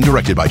suggested. Written and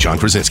directed by John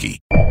Krasinski.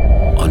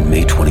 On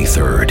May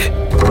 23rd.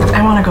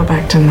 I want to go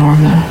back to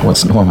normal.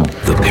 What's normal?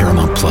 The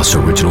Paramount Plus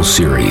original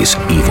series,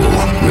 Evil,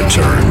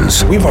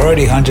 returns. We've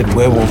already hunted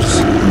werewolves,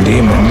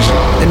 demons.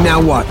 And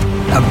now what?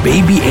 A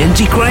baby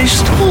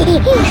Antichrist?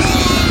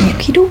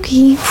 Okie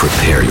dokie.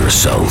 Prepare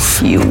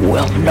yourself. You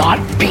will not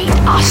beat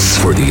us.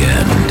 For the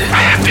end.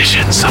 I have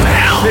visions of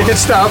hell. Make it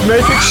stop.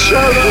 Make it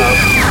shut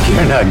up.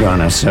 You're not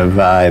gonna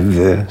survive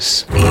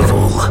this.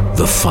 Evil,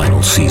 the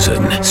final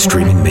season.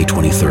 Streaming May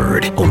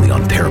 23rd. Only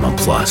on Paramount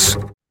Plus.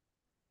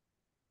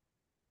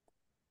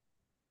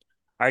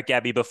 All right,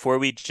 Gabby, before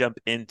we jump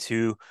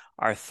into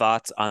our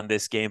thoughts on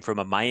this game from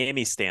a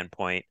Miami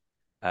standpoint,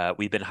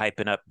 we've been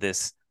hyping up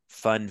this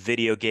fun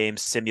video game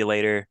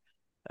simulator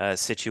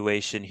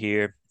situation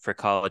here for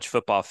college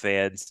football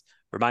fans.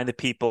 Remind the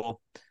people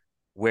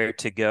where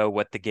to go,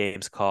 what the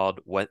game's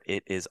called, what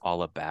it is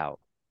all about.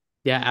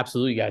 Yeah,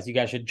 absolutely, guys. You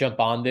guys should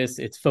jump on this.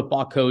 It's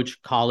Football Coach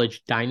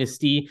College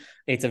Dynasty.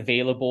 It's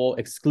available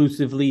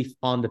exclusively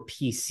on the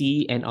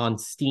PC and on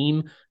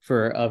Steam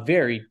for a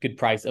very good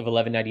price of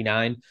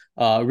 $11.99.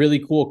 Really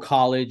cool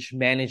college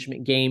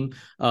management game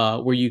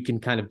where you can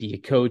kind of be a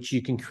coach.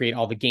 You can create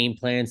all the game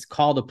plans,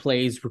 call the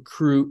plays,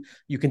 recruit.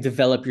 You can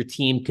develop your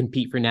team,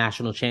 compete for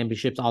national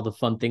championships, all the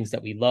fun things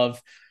that we love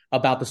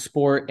about the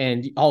sport,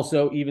 and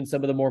also even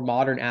some of the more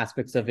modern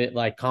aspects of it,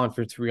 like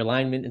conference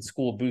realignment and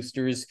school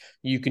boosters.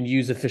 You can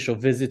use official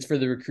visits for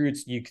the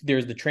recruits.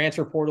 There's the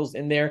transfer portals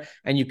in there,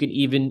 and you can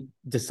even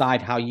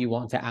decide how you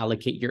want to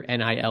allocate your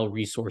NIL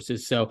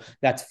resources. So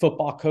that's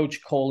Football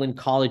Coach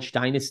College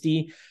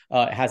Dynasty.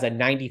 It has a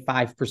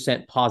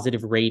 95%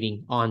 positive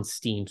rating on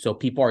Steam. So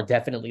people are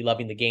definitely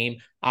loving the game.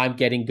 I'm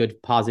getting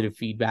good positive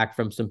feedback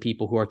from some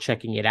people who are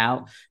checking it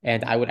out.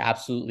 And I would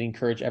absolutely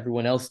encourage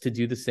everyone else to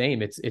do the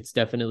same. It's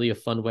definitely a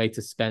fun way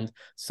to spend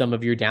some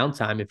of your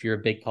downtime if you're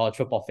a big college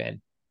football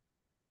fan.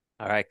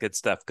 All right, good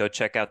stuff. Go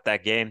check out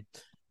that game.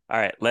 All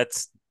right,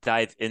 let's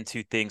dive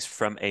into things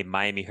from a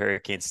Miami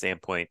Hurricane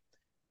standpoint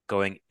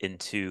going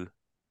into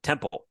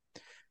Temple.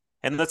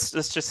 And let's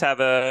just have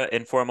a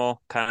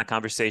informal kind of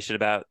conversation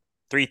about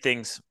three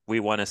things we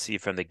want to see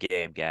from the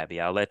game, Gabby.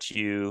 I'll let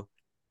you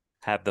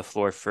have the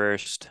floor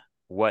first.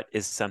 What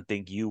is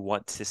something you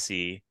want to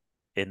see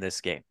in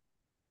this game?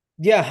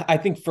 Yeah, I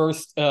think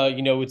first,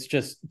 it's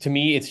just, to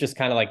me, it's just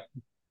kind of like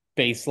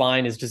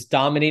baseline is just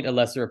dominate a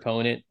lesser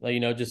opponent.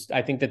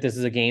 I think that this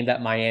is a game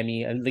that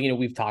Miami,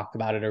 we've talked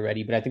about it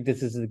already, but I think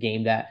this is a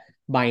game that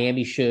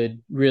Miami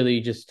should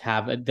really just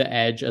have the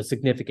edge, a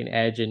significant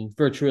edge in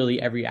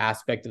virtually every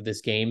aspect of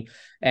this game.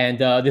 And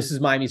this is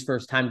Miami's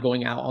first time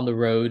going out on the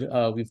road.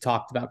 We've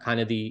talked about kind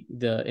of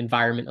the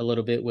environment a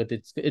little bit with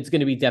it's going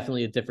to be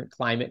definitely a different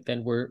climate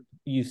than we're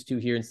used to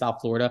here in South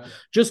Florida.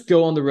 Just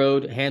go on the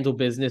road, handle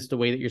business the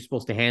way that you're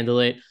supposed to handle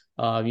it.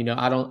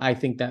 I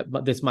think that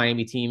this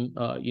Miami team,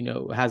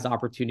 has the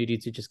opportunity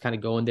to just kind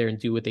of go in there and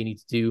do what they need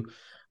to do.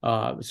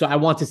 So I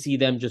want to see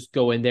them just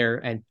go in there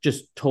and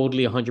just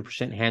totally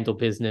 100% handle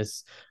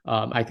business.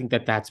 I think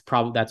that's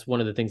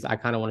one of the things I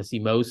kind of want to see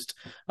most.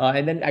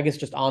 And then I guess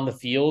just on the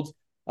field,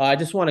 I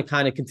just want to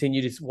kind of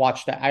continue to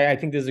watch that. I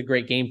think this is a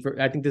great game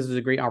I think this is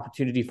a great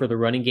opportunity for the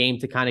running game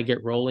to kind of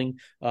get rolling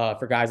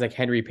for guys like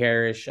Henry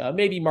Parrish,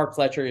 maybe Mark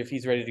Fletcher if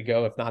he's ready to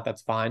go. If not,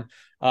 that's fine.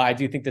 I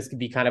do think this could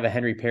be kind of a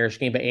Henry Parrish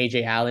game, but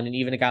AJ Allen and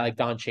even a guy like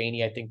Don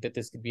Chaney, I think that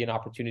this could be an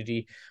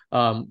opportunity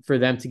for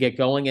them to get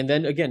going. And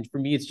then again, for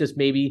me, it's just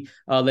maybe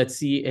let's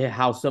see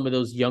how some of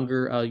those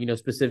younger,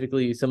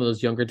 specifically some of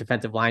those younger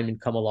defensive linemen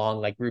come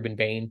along, like Ruben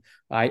Bain.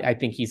 I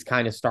think he's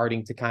kind of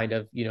starting to kind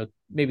of,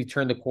 maybe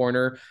turn the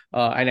corner.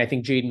 And I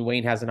think Jaden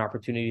Wayne has an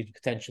opportunity to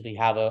potentially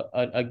have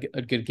a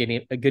good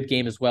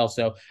game as well.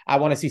 So I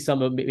want to see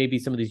some of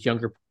these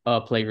younger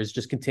players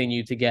just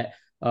continue to get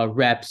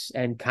reps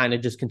and kind of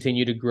just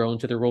continue to grow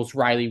into their roles.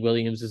 Riley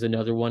Williams is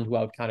another one who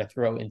I would kind of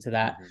throw into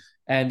that. Mm-hmm.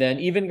 And then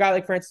even a guy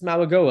like Francis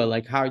Mauigoa,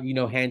 like how,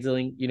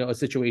 handling, a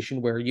situation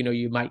where,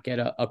 you might get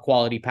a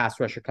quality pass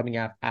rusher coming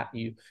at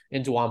you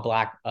in Dwan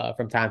Black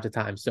from time to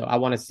time. So I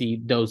want to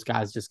see those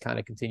guys just kind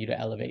of continue to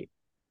elevate.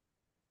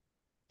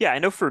 Yeah, I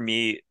know for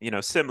me,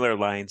 similar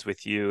lines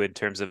with you in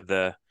terms of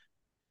the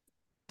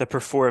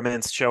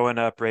performance, showing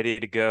up ready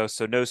to go.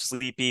 So no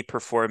sleepy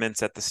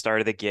performance at the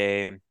start of the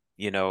game.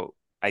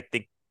 I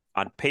think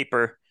on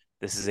paper,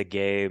 this is a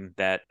game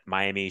that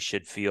Miami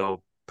should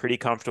feel pretty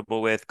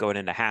comfortable with going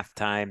into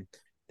halftime.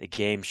 The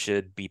game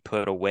should be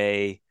put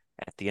away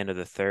at the end of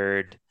the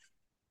third.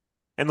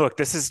 And look,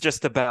 this is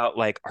just about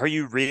are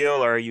you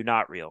real or are you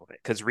not real?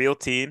 Because real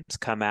teams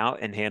come out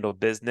and handle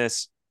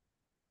business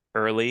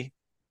early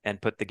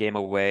and put the game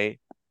away.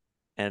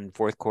 And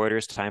fourth quarter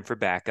is time for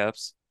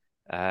backups.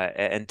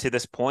 And to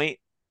this point,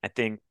 I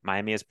think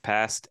Miami has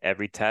passed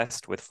every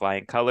test with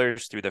flying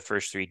colors through the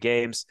first 3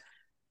 games.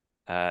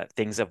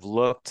 Things have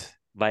looked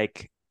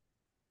like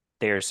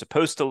they're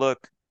supposed to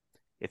look.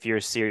 If you're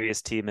a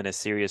serious team and a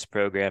serious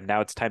program,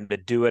 now it's time to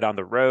do it on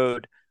the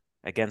road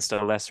against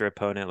a lesser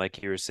opponent,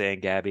 like you were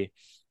saying, Gabby.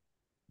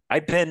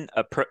 I've been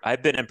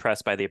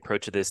impressed by the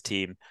approach of this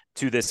team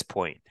to this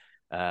point.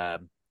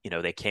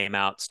 They came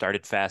out,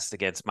 started fast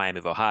against Miami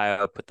of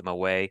Ohio, put them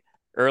away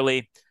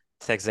early.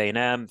 Texas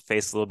A&M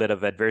faced a little bit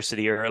of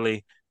adversity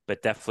early,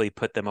 but definitely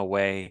put them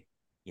away,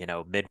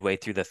 midway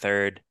through the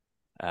third,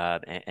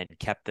 and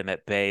kept them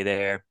at bay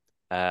there.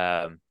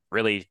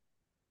 Really,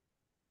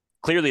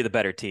 clearly the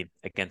better team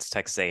against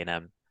Texas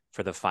A&M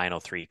for the final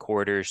 3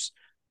 quarters,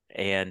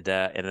 and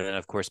then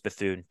of course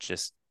Bethune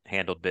just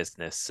handled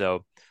business.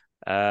 So,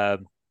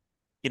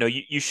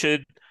 you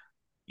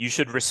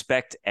should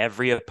respect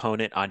every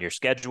opponent on your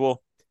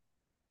schedule.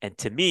 And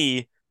to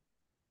me,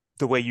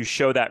 the way you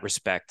show that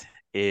respect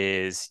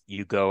is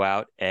you go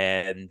out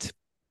and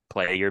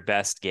play your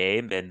best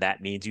game, and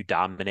that means you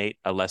dominate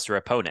a lesser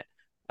opponent.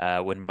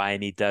 When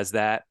Miami does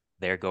that,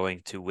 they're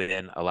going to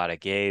win a lot of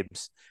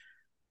games.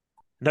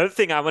 Another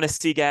thing I want to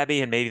see, Gabby,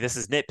 and maybe this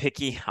is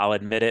nitpicky, I'll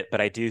admit it, but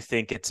I do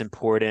think it's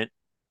important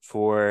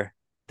for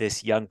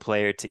this young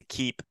player to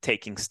keep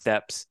taking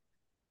steps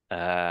in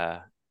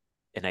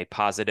a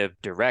positive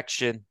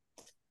direction.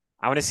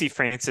 I want to see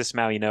Francis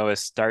Mauigoa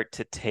start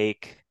to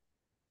take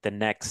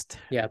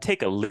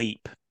take a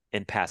leap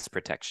in pass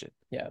protection.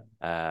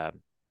 Yeah.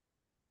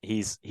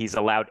 He's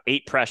allowed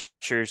 8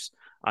 pressures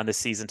on the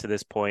season to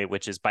this point,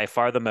 which is by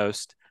far the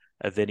most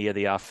of any of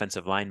the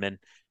offensive linemen.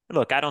 And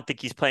look, I don't think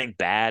he's playing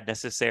bad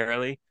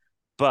necessarily,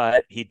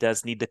 but he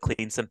does need to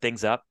clean some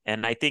things up.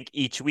 And I think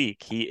each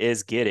week he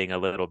is getting a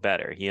little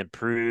better. He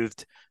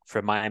improved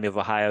from Miami of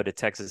Ohio to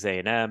Texas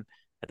A&M. And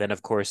then,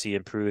 of course, he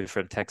improved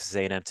from Texas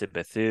A&M to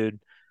Bethune.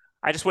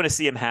 I just want to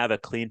see him have a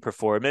clean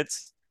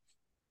performance.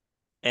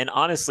 And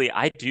honestly,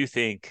 I do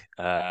think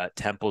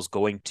Temple's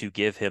going to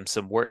give him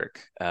some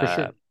work. For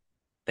sure.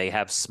 They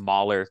have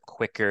smaller,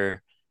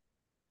 quicker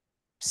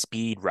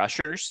speed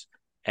rushers.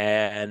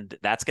 And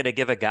that's going to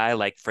give a guy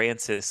like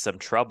Francis some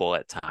trouble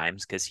at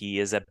times because he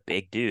is a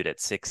big dude at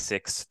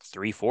 6'6",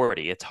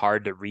 340. It's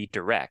hard to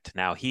redirect.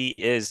 Now, he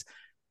is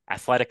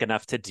athletic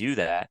enough to do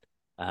that.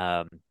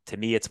 To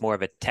me, it's more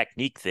of a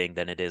technique thing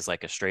than it is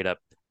like a straight up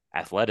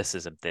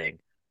athleticism thing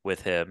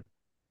with him.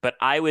 But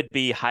I would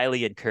be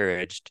highly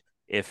encouraged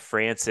if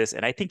Francis,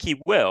 and I think he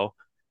will,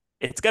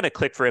 it's going to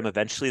click for him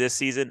eventually this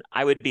season.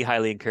 I would be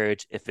highly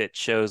encouraged if it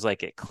shows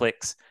like it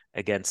clicks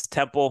against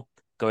Temple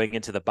going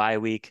into the bye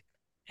week,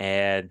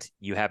 and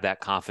you have that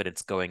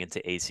confidence going into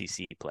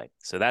ACC play.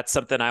 So that's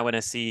something I want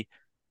to see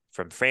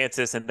from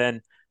Francis. And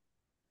then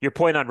your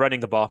point on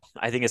running the ball,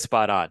 I think is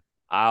spot on.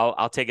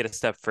 I'll take it a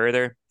step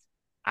further.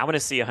 I want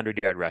to see a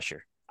 100-yard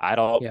rusher. I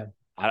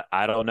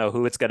I don't know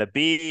who it's going to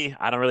be.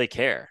 I don't really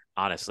care,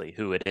 honestly,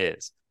 who it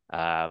is.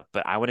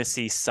 But I want to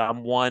see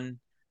someone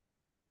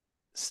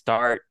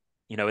start.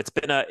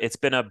 It's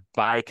been a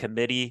by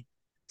committee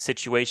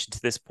situation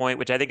to this point,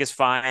 which I think is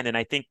fine. And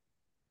I think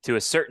to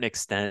a certain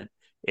extent,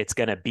 it's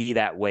going to be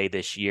that way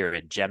this year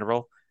in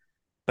general.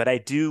 But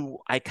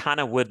I kind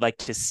of would like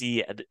to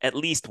see at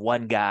least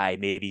one guy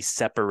maybe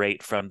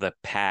separate from the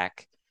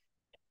pack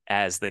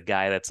as the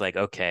guy that's like,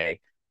 okay,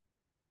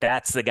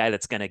 that's the guy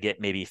that's going to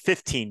get maybe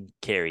 15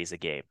 carries a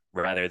game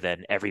rather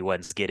than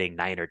everyone's getting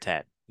 9 or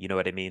 10. You know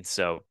what I mean?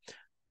 So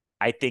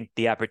I think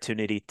the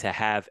opportunity to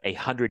have a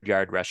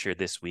 100-yard rusher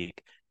this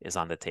week is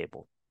on the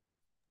table.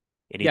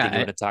 Anything you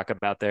want to talk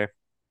about there?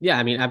 Yeah,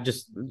 I mean, I'm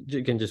just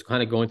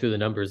kind of going through the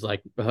numbers.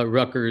 Like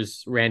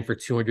Rutgers ran for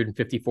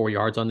 254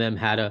 yards on them.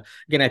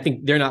 Again, I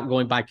think they're not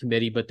going by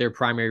committee, but their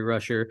primary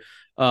rusher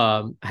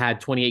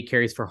had 28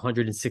 carries for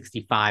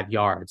 165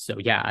 yards. So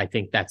yeah, I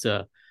think it's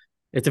a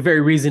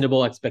very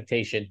reasonable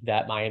expectation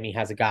that Miami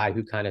has a guy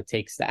who kind of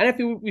takes that. And I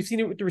think we've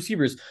seen it with the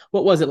receivers.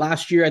 What was it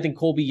last year? I think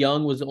Colby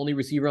Young was the only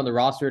receiver on the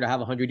roster to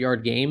have a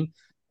 100-yard game.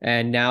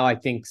 And now I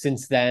think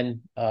since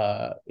then,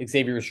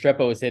 Xavier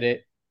Restrepo has hit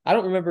it. I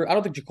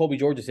don't think Jacoby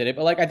George has hit it,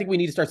 but I think we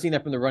need to start seeing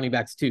that from the running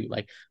backs too.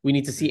 We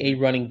need to see a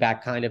running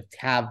back kind of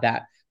have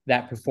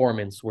that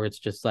performance where it's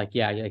just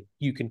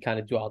you can kind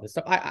of do all this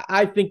stuff.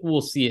 I think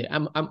we'll see it.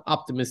 I'm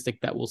optimistic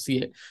that we'll see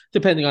it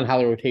depending on how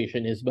the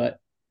rotation is, but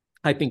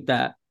I think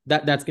that's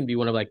going to be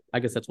one of I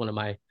guess that's one of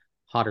my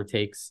hotter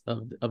takes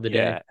of the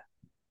day.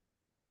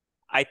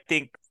 I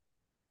think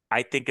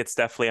it's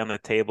definitely on the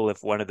table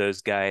if one of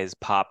those guys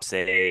pops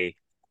a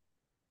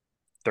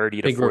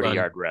 30 to 40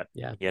 yard run.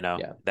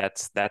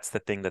 That's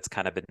the thing that's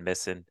kind of been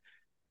missing.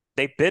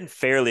 They've been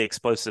fairly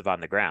explosive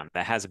on the ground.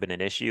 That hasn't been an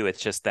issue. It's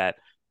just that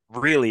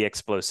really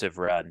explosive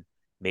run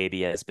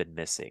maybe has been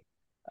missing.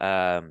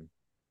 How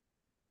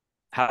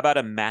about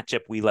a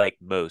matchup we like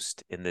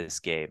most in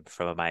this game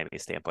from a Miami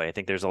standpoint? I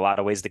think there's a lot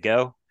of ways to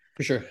go.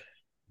 For sure.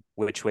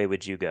 Which way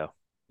would you go?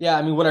 Yeah,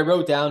 I mean, what I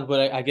wrote down,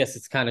 but I guess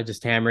it's kind of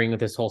just hammering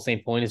with this whole same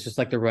point. It's just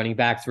the running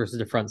backs versus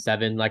the front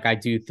seven. I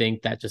do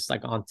think that just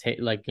and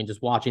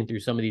just watching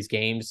through some of these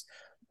games,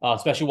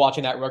 especially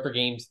watching that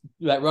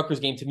Rutgers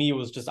game, to me, it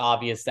was just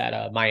obvious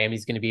that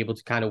Miami's going to be able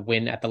to kind of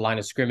win at the line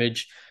of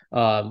scrimmage.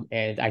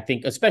 And I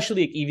think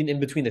especially even in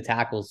between the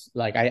tackles,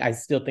 I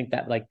still think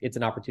that it's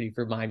an opportunity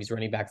for Miami's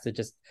running backs to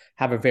just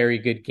have a very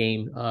good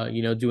game,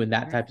 doing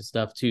that type of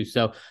stuff too.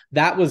 So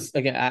that was,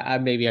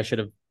 again, maybe I should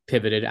have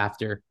pivoted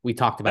after we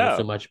talked about it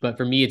so much, but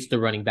for me it's the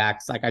running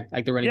backs. I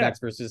like the running backs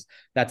versus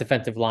that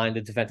defensive line,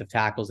 the defensive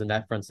tackles, and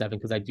that front seven,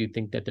 because I do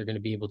think that they're going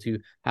to be able to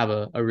have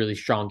a really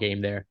strong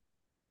game there.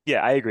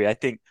 Yeah, I agree. I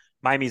think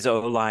Miami's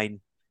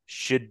O-line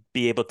should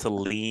be able to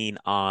lean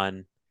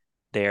on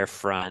their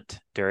front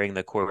during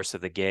the course of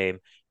the game.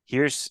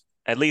 Here's,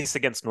 at least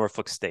against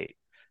Norfolk State,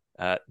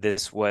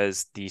 this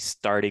was the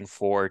starting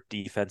 4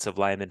 defensive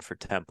linemen for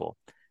Temple.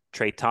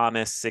 Trey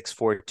Thomas,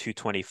 6'4",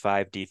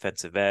 225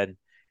 defensive end.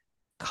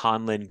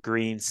 Conlon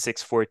Green,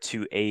 6'4",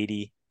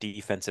 280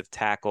 defensive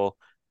tackle.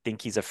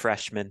 Think he's a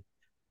freshman.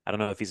 I don't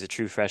know if he's a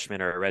true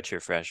freshman or a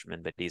redshirt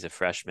freshman, but he's a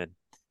freshman.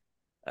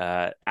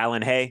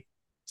 Alan Hay,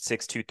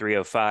 6'2",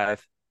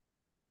 305.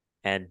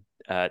 And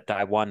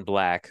Daiwan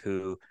Black,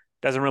 who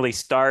doesn't really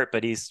start,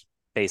 but he's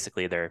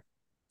basically their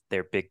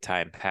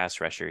big-time pass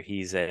rusher.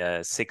 He's a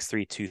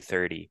 6'3",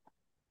 230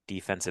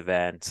 defensive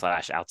end /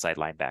 outside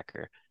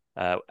linebacker.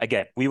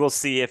 Again, we will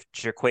see if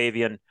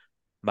Jaquavian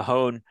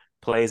Mahone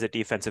plays at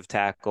defensive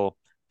tackle.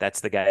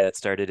 That's the guy that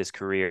started his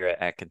career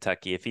at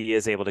Kentucky. If he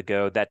is able to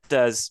go,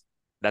 that's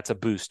a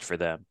boost for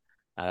them.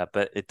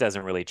 But it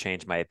doesn't really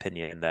change my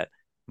opinion that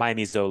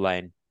Miami's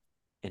O-line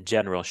in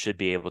general should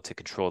be able to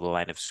control the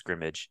line of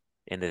scrimmage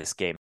in this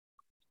game.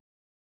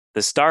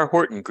 The Starr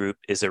Horton Group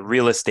is a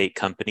real estate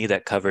company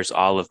that covers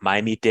all of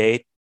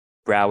Miami-Dade,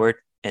 Broward,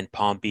 and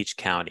Palm Beach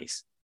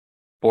counties.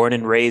 Born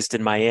and raised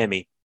in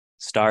Miami,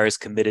 Starr is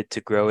committed to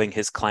growing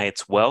his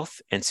clients'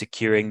 wealth and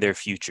securing their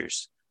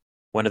futures.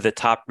 One of the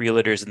top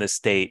realtors in the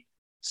state,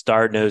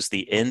 Starr knows the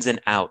ins and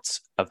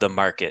outs of the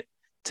market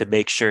to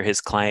make sure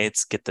his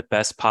clients get the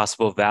best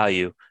possible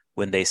value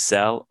when they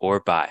sell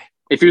or buy.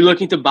 If you're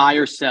looking to buy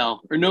or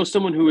sell or know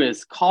someone who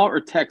is, call or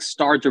text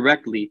Starr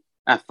directly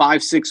at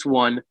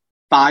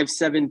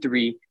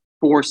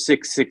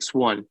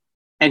 561-573-4661.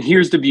 And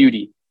here's the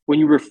beauty. When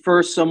you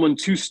refer someone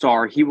to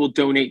Starr, he will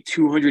donate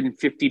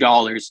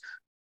 $250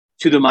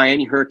 to the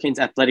Miami Hurricanes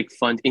Athletic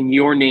Fund in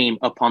your name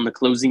upon the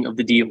closing of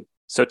the deal.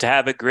 So to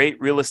have a great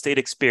real estate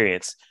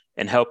experience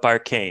and help our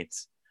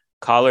Canes,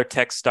 call or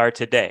text Starr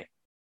today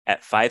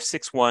at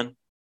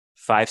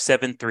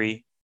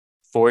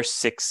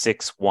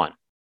 561-573-4661.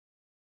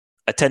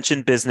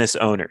 Attention business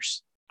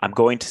owners, I'm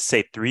going to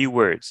say 3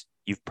 words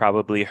you've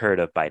probably heard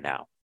of by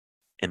now.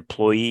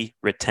 Employee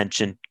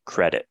retention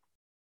credit.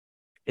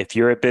 If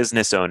you're a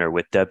business owner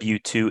with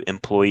W-2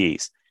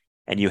 employees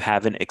and you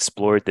haven't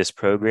explored this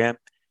program,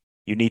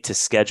 you need to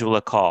schedule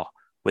a call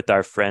with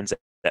our friends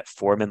at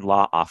Foreman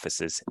Law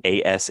Offices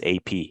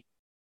ASAP.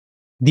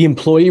 The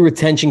employee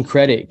retention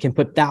credit can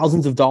put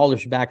thousands of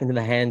dollars back into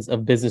the hands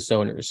of business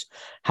owners.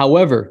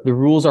 However, the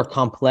rules are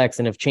complex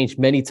and have changed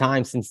many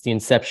times since the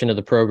inception of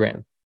the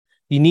program.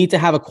 You need to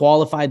have a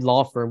qualified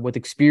law firm with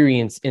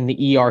experience in the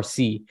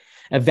ERC.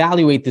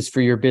 Evaluate this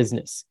for your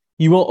business.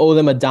 You won't owe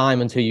them a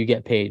dime until you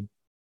get paid.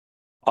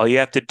 All you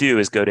have to do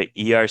is go to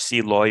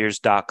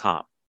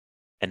erclawyers.com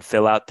and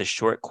fill out the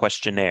short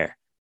questionnaire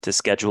to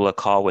schedule a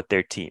call with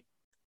their team.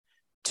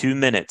 2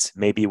 minutes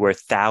may be worth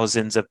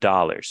thousands of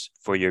dollars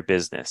for your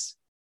business.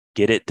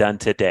 Get it done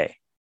today.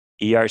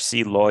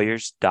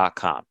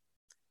 erclawyers.com.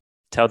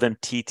 Tell them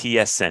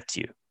TTS sent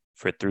you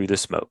for Through the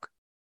Smoke.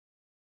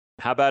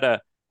 How about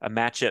a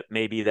matchup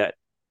maybe that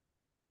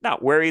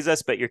not worries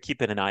us, but you're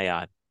keeping an eye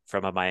on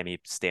from a Miami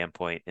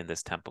standpoint in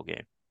this Temple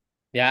game?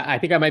 Yeah, I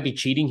think I might be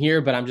cheating here,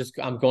 but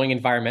I'm going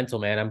environmental,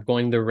 man. I'm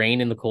going the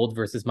rain and the cold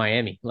versus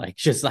Miami. Like,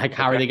 just like,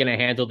 how are they going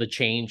to handle the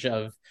change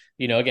of,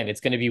 again, it's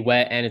going to be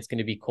wet and it's going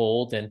to be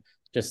cold. And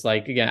just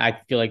like, again, I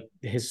feel like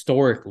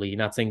historically,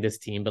 not saying this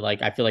team, but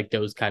like, I feel like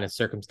those kind of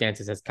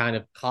circumstances has kind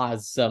of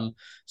caused some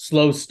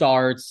slow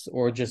starts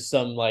or just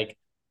some like,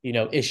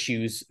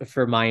 issues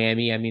for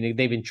Miami. I mean,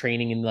 they've been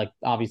training in like,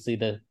 obviously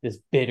this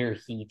bitter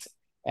heat,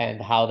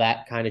 and how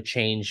that kind of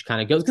change kind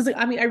of goes. Because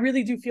I mean, I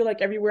really do feel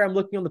like everywhere I'm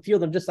looking on the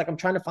field, I'm just like, I'm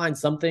trying to find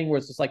something where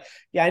it's just like,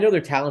 yeah, I know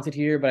they're talented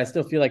here, but I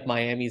still feel like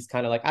Miami's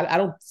kind of like, I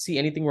don't see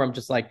anything where I'm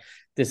just like,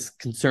 this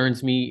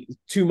concerns me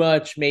too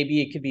much.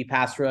 Maybe it could be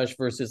pass rush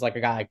versus like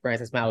a guy like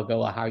Francis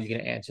Mauigoa. How are you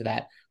going to answer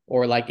that?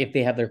 Or like if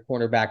they have their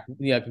cornerback,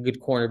 like a good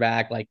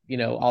cornerback, like,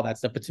 all that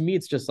stuff. But to me,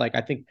 it's just like,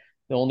 I think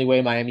the only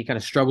way Miami kind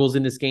of struggles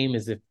in this game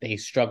is if they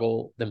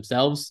struggle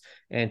themselves.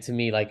 And to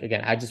me, like,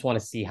 again, I just want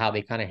to see how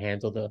they kind of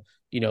handle the,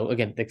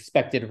 again, the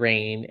expected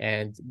rain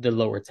and the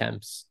lower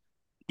temps.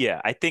 Yeah,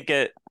 I think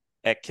at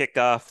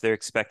kickoff, they're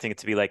expecting it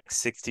to be like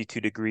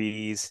 62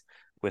 degrees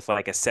with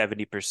like a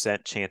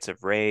 70% chance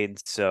of rain.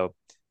 So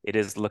it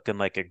is looking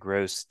like a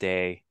gross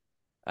day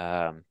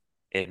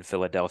in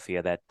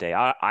Philadelphia that day.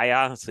 I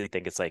honestly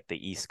think it's like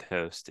the East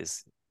Coast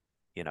is,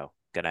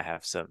 going to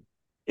have some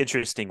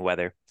interesting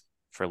weather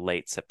for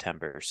late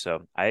September.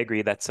 So I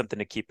agree. That's something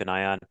to keep an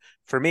eye on.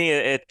 For me,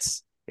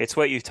 it's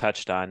what you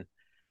touched on.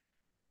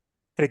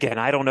 But again,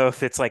 I don't know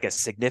if it's like a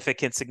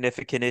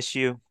significant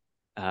issue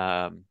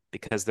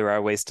because there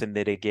are ways to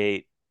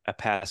mitigate a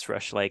pass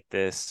rush like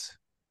this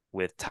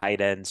with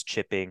tight ends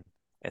chipping,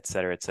 et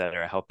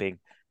cetera, helping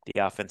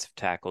the offensive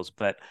tackles.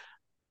 But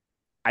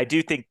I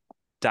do think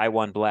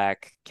Dajuan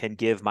Black can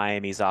give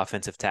Miami's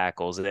offensive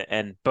tackles,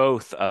 and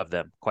both of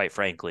them, quite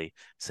frankly,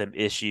 some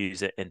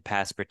issues in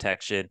pass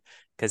protection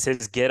because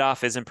his get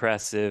off is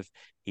impressive.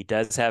 He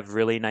does have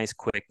really nice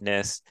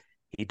quickness.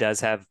 He does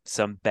have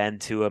some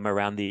bend to him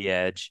around the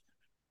edge.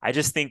 I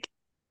just think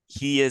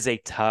he is a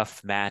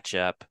tough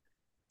matchup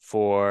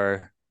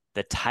for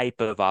the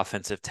type of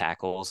offensive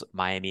tackles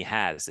Miami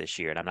has this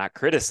year. And I'm not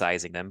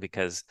criticizing them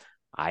because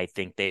I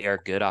think they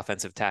are good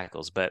offensive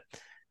tackles, but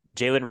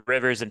Jalen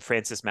Rivers and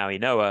Francis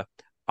Mauigoa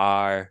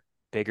are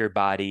bigger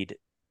bodied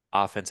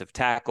offensive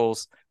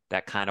tackles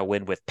that kind of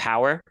win with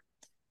power.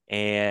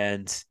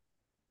 And,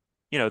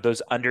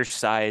 those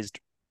undersized,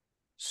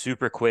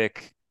 super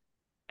quick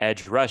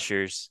edge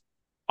rushers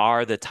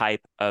are the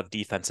type of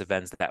defensive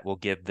ends that will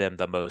give them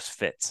the most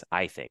fits,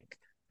 I think.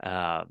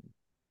 On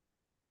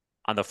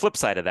the flip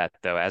side of that,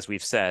 though, as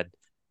we've said,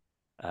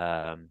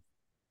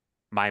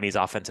 Miami's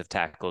offensive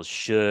tackles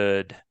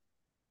should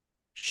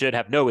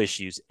have no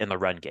issues in the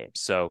run game.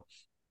 So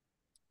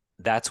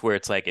that's where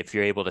it's like, if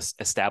you're able to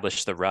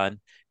establish the run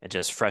and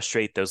just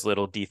frustrate those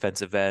little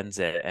defensive ends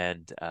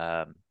and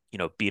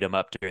beat them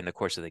up during the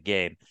course of the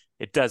game,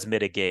 it does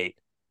mitigate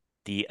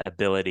the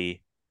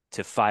ability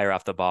to fire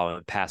off the ball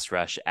and pass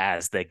rush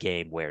as the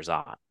game wears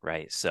on,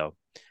 right? So,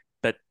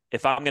 but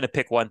if I'm going to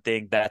pick one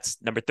thing, that's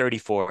number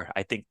 34.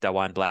 I think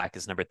Dajuan Black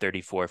is number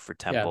 34 for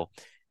Temple.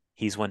 Yeah.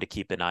 He's one to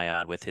keep an eye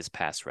on with his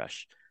pass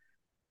rush.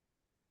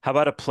 How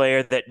about a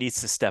player that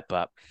needs to step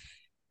up?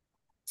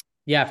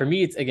 Yeah, for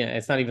me,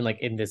 it's not even like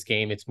in this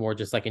game. It's more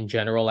just like in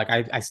general. Like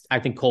I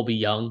think Colby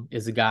Young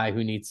is a guy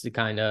who needs to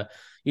kind of,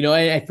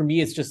 and for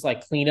me, it's just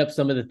like clean up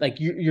some of the, like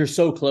you're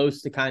so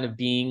close to kind of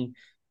being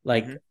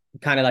like,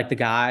 kind of like the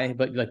guy,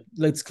 but like,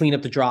 let's clean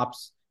up the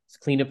drops, let's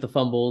clean up the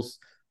fumbles.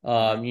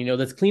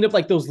 Let's clean up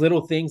like those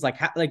little things, like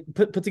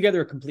put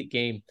together a complete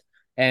game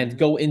and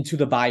go into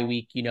the bye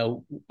week,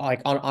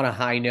 like on a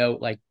high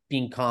note, like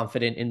being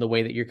confident in the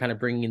way that you're kind of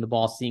bringing in the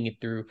ball, seeing it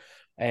through.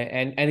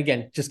 And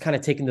again, just kind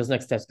of taking those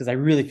next steps, because I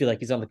really feel like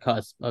he's on the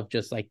cusp of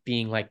just like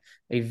being like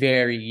a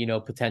very,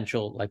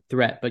 potential like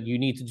threat, but you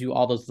need to do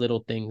all those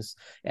little things.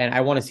 And I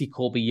want to see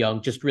Colby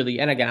Young just really,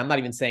 and again, I'm not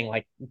even saying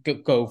like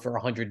go for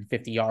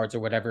 150 yards or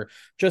whatever,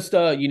 just,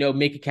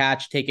 make a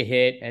catch, take a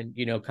hit and,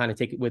 kind of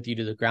take it with you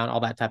to the ground,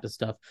 all that type of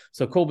stuff.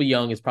 So Colby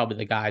Young is probably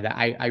the guy that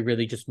I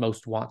really just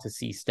most want to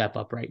see step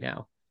up right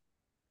now.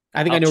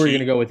 I think I know where you're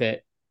going to go with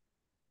it.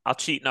 I'll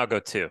cheat and I'll go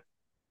 2.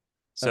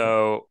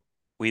 So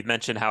we've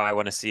mentioned how I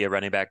want to see a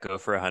running back go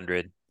for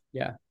 100.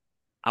 Yeah.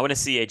 I want to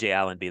see AJ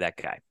Allen be that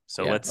guy.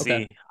 So let's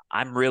see.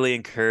 I'm really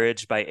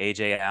encouraged by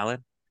AJ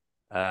Allen.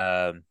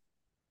 Um,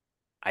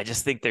 I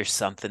just think there's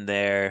something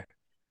there.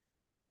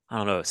 I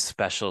don't know,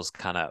 special's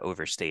kind of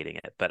overstating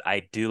it, but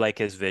I do like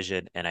his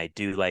vision and I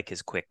do like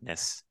his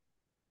quickness.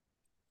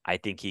 I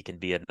think he can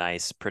be a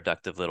nice,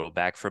 productive little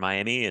back for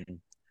Miami, and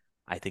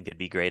I think it'd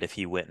be great if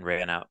he went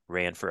and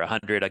ran for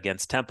 100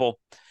 against Temple.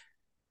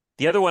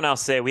 The other one I'll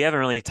say, we haven't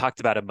really talked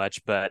about it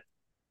much, but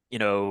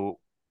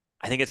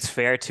I think it's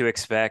fair to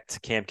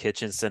expect Cam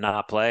Kitchens to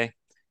not play.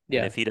 Yeah.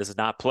 And if he does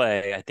not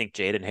play, I think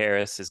Jaden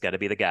Harris is got to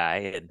be the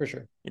guy. And for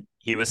sure,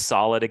 he was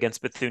solid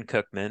against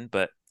Bethune-Cookman,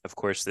 but of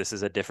course, this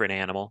is a different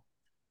animal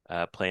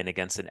playing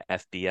against an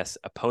FBS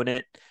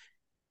opponent.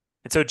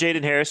 And so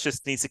Jaden Harris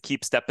just needs to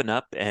keep stepping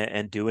up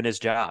and doing his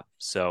job.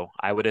 So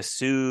I would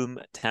assume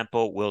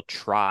Temple will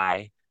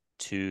try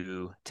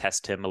to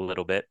test him a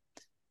little bit.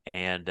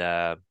 And,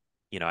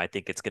 I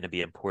think it's going to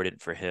be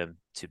important for him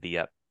to be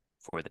up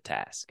for the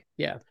task.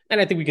 Yeah. And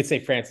I think we could say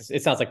Francis.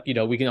 It sounds like,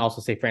 we can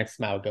also say Francis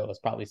Mauigoa is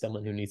probably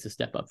someone who needs to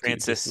step up.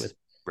 Francis,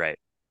 right.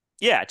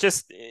 Yeah,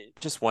 just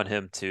want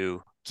him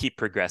to keep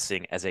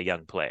progressing as a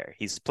young player.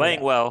 He's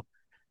playing well.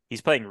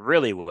 He's playing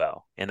really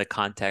well in the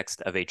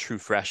context of a true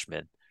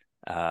freshman.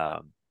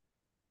 But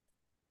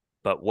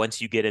once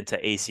you get into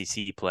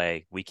ACC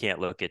play, we can't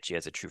look at you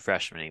as a true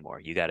freshman anymore.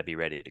 You got to be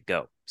ready to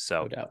go.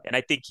 So, and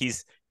I think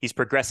he's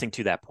progressing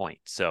to that point.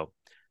 So,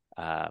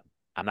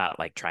 I'm not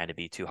like trying to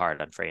be too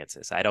hard on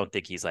Francis. I don't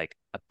think he's like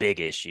a big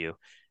issue.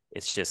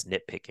 It's just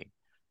nitpicking.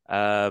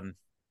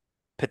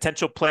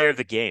 Potential player of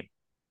the game.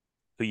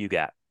 Who you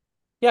got?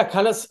 Yeah,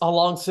 kind of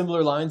along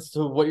similar lines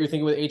to what you're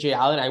thinking with AJ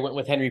Allen. I went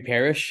with Henry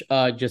Parrish,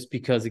 just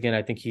because again,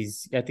 I think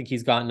he's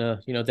gotten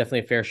definitely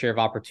a fair share of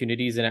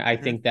opportunities, and I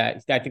think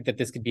that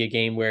this could be a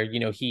game where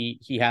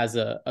he has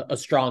a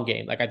strong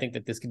game. Like I think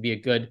that this could be a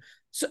good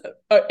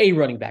a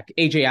running back.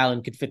 AJ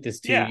Allen could fit this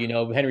too.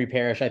 Yeah. Henry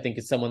Parrish I think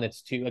is someone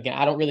that's too. Again,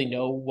 I don't really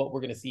know what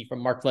we're going to see from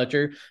Mark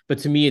Fletcher, but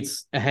to me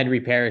it's a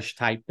Henry Parrish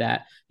type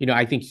that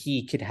I think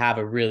he could have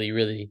a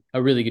really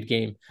good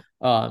game.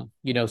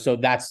 So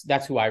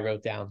that's who I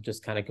wrote down,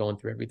 just kind of going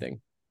through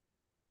everything.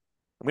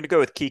 I'm going to go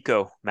with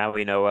Kiko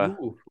Mawinoa,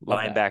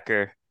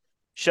 linebacker.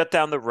 Shut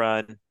down the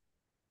run,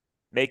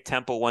 make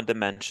Temple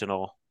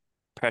one-dimensional,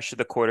 pressure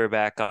the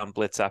quarterback on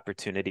blitz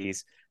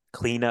opportunities,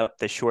 clean up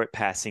the short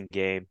passing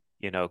game,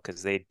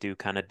 because they do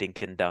kind of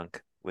dink and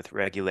dunk with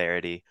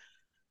regularity.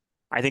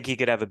 I think he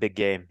could have a big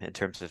game in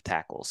terms of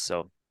tackles.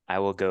 So I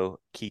will go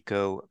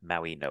Kiko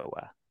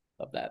Mawinoa.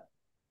 Love that.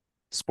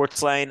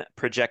 Sportsline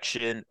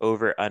projection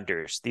over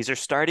unders. These are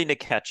starting to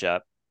catch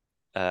up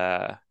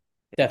in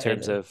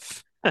terms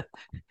of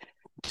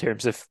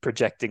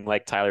projecting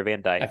like Tyler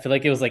Van Dyke. I feel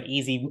like it was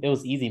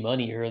easy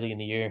money early in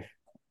the year.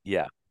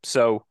 Yeah.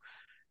 So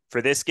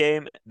for this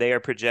game, they are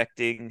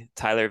projecting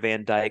Tyler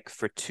Van Dyke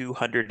for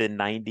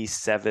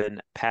 297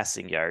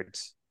 passing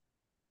yards.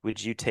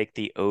 Would you take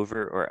the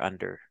over or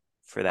under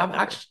for that?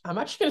 I'm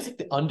actually going to take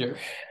the under.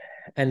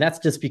 And that's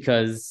just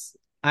because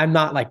I'm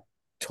not like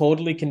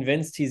totally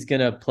convinced he's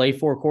gonna play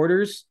 4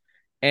 quarters,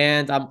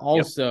 and I'm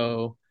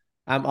also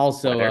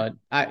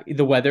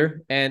the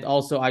weather, and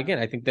also again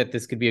I think that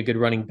this could be a good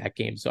running back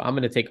game, so I'm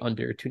gonna take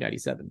under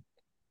 297.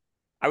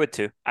 I would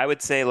too. I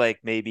would say like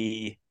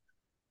maybe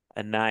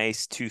a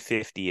nice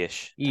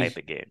 250-ish type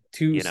of game.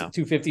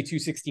 250,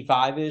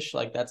 265-ish,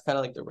 like that's kind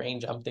of like the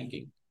range I'm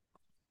thinking.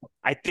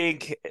 I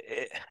think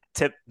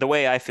the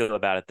way I feel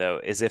about it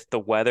though is if the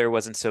weather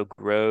wasn't so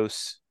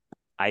gross,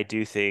 I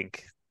do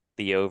think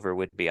the over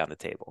would be on the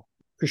table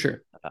for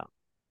sure.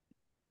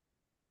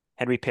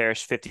 Henry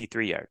Parrish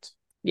 53 yards.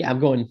 Yeah, I'm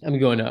going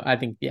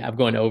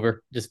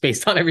over just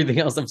based on everything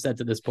else I've said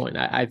to this point.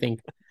 I think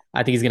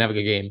he's gonna have a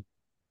good game.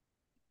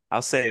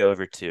 I'll say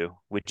over 2.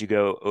 Would you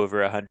go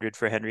over 100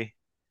 for Henry?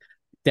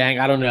 Dang,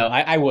 I don't know.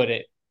 I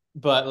wouldn't,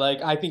 but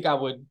like I think I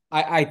would.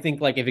 I think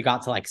like if it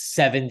got to like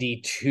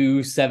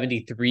 72,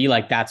 73,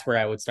 like that's where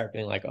I would start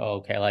being like, oh,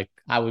 okay, like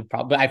I would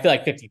probably. But I feel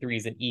like 53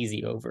 is an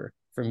easy over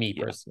for me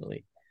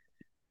personally.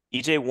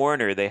 EJ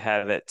Warner, they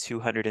have at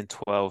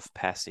 212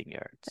 passing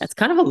yards. That's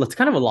kind of a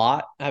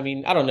lot. I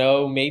mean, I don't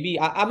know. Maybe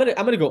I'm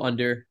gonna go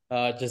under,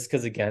 just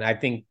because again, I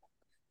think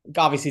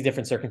obviously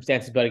different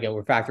circumstances, but again,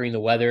 we're factoring the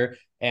weather,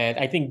 and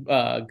I think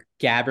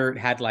Gabbert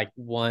had like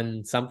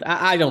one something.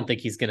 I don't think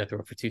he's gonna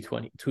throw for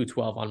 220,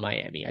 212 on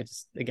Miami. I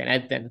just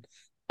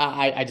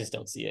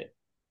don't see it.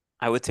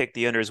 I would take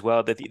the under as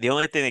well. The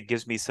only thing that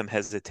gives me some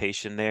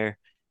hesitation there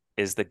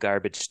is the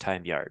garbage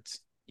time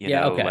yards.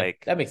 Okay,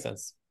 like that makes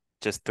sense.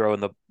 Just throwing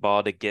the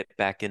ball to get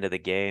back into the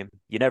game.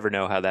 You never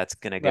know how that's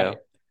going to go.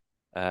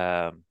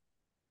 Right.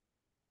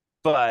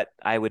 But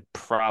I would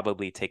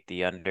probably take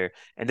the under.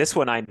 And this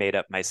one I made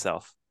up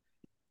myself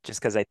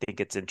just because I think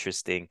it's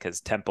interesting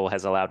because Temple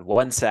has allowed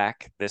 1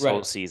 sack this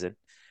whole season.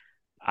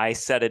 I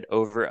set it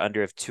over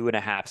under of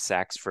 2.5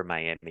 sacks for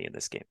Miami in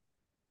this game.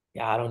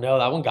 Yeah, I don't know.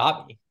 That one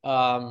got me.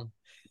 I'm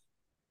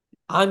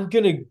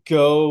going to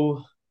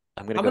go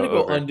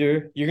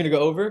under. You're going to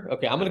go over?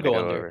 Okay, I'm going to go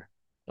under. Over.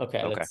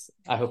 Okay.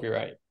 I hope you're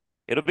right.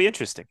 It'll be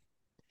interesting.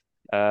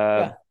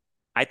 I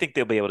think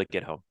they'll be able to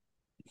get home.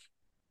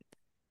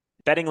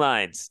 Betting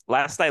lines.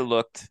 Last I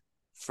looked,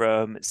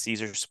 from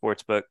Caesar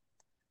Sportsbook.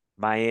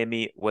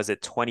 Miami was a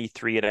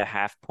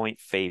 23.5-point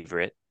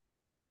favorite,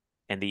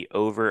 and the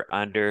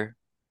over-under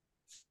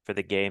for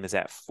the game is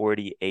at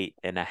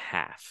 48.5.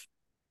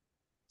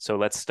 So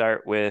let's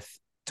start with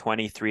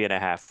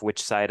 23.5.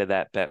 Which side of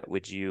that bet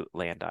would you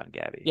land on,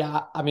 Gabby?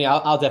 Yeah, I mean,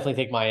 I'll definitely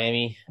take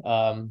Miami.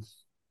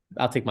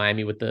 I'll take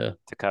Miami with the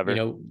to cover.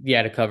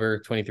 To cover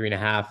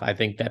 23.5. I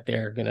think that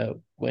they're gonna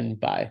win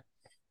by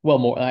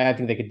more. I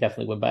think they could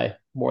definitely win by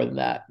more than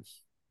that.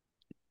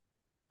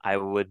 I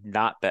would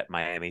not bet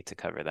Miami to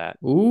cover that.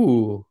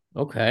 Ooh,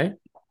 okay.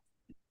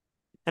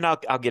 And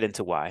I'll get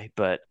into why,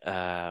 but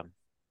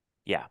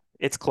yeah,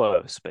 it's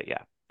close, but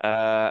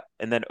yeah.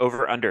 And then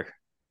over under.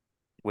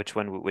 Which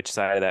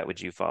side of that would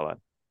you fall on?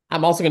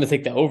 I'm also going to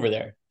take the over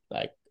there.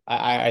 Like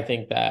I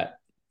think that,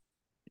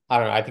 I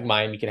don't know. I think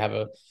Miami could have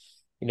a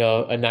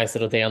nice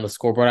little day on the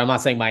scoreboard. I'm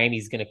not saying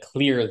Miami's going to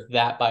clear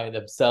that by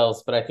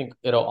themselves, but I think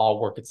it'll all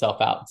work itself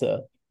out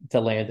to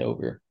land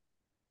over.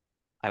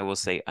 I will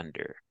say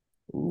under.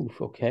 Ooh,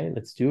 okay,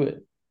 let's do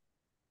it.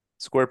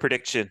 Score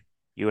prediction.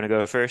 You want to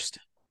go first?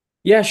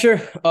 Yeah, sure.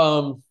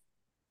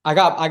 I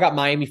got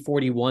Miami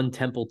 41,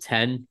 Temple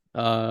 10.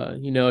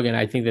 Again,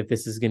 I think that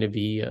this is going to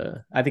be,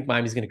 I think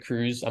Miami's going to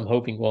cruise. I'm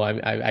hoping,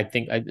 I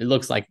think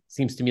it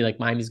seems to me like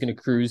Miami's going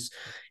to cruise.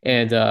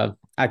 And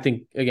I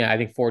think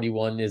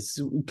 41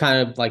 is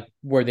kind of like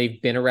where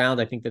they've been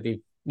around. I think that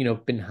they've,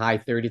 been high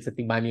 30s. I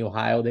think Miami,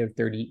 Ohio, they're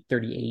 30,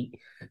 38.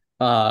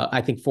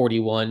 I think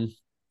 41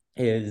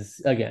 is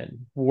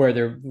again where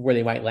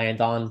they might land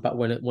on, but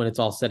when it's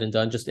all said and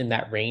done, just in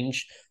that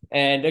range.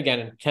 And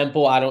again,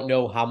 Temple, I don't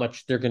know how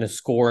much they're going to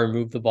score and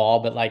move the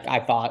ball, but like I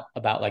thought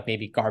about like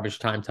maybe garbage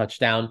time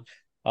touchdown,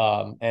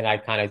 and I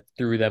kind of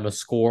threw them a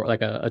score,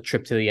 like a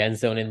trip to the end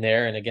zone in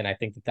there. And again, I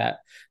think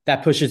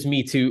that pushes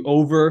me to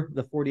over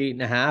the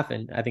 48.5,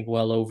 and I think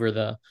well over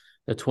the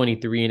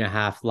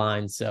 23.5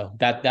 line. So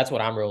that's what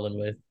I'm rolling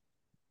with.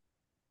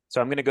 So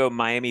I'm going to go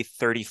Miami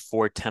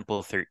 34,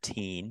 Temple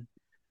 13.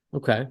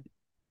 Okay.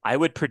 I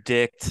would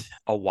predict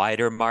a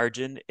wider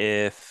margin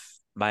if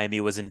Miami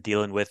wasn't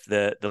dealing with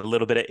the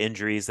little bit of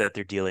injuries that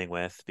they're dealing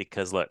with,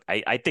 because look,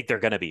 I think they're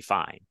going to be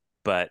fine,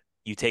 but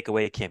you take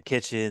away Cam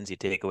Kitchens, you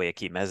take away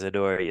Akeem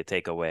Mesidor, you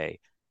take away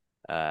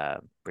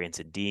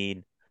Branson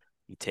Dean,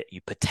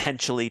 you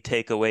potentially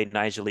take away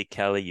Nigel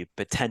Kelly, you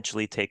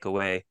potentially take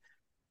away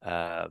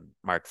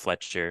Mark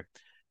Fletcher.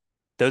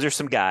 Those are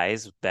some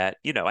guys that,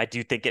 I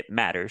do think it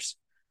matters.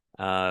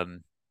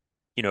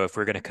 If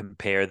we're going to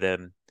compare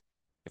them,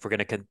 if we're going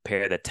to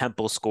compare the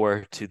Temple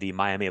score to the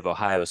Miami of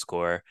Ohio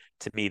score,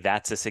 to me,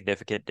 that's a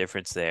significant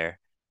difference there.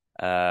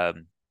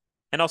 And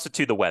also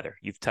to the weather.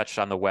 You've touched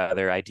on the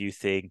weather. I do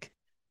think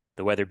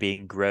the weather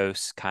being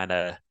gross kind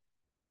of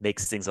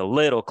makes things a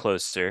little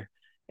closer.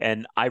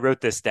 And I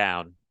wrote this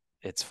down.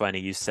 It's funny.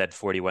 You said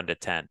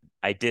 41-10.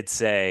 I did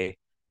say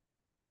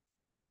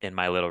in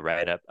my little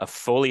write-up, a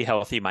fully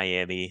healthy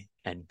Miami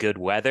and good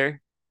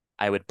weather,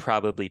 I would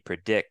probably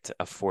predict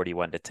a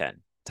 41-10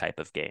 type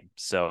of game.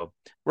 So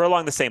we're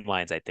along the same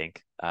lines, I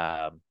think.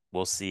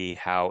 We'll see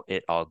how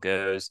it all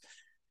goes.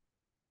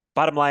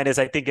 Bottom line is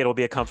I think it'll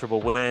be a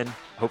comfortable win.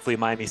 Hopefully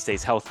Miami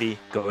stays healthy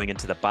going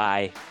into the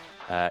bye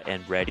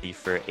and ready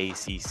for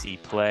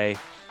ACC play.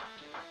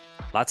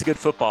 Lots of good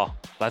football.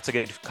 Lots of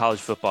good college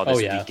football this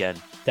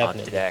weekend.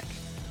 Definitely. On deck.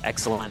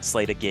 Excellent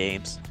slate of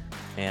games.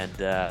 And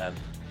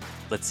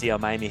let's see how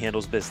Miami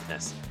handles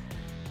business.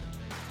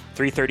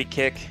 3:30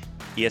 kick,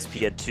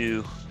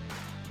 ESPN2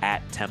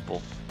 at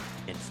Temple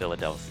in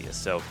Philadelphia.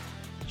 So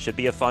should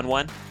be a fun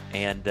one,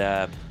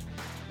 and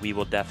we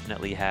will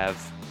definitely have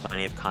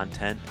plenty of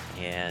content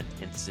and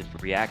instant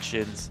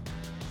reactions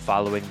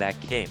following that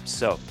game.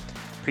 So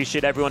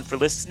appreciate everyone for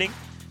listening,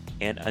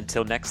 and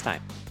until next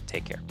time,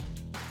 take care.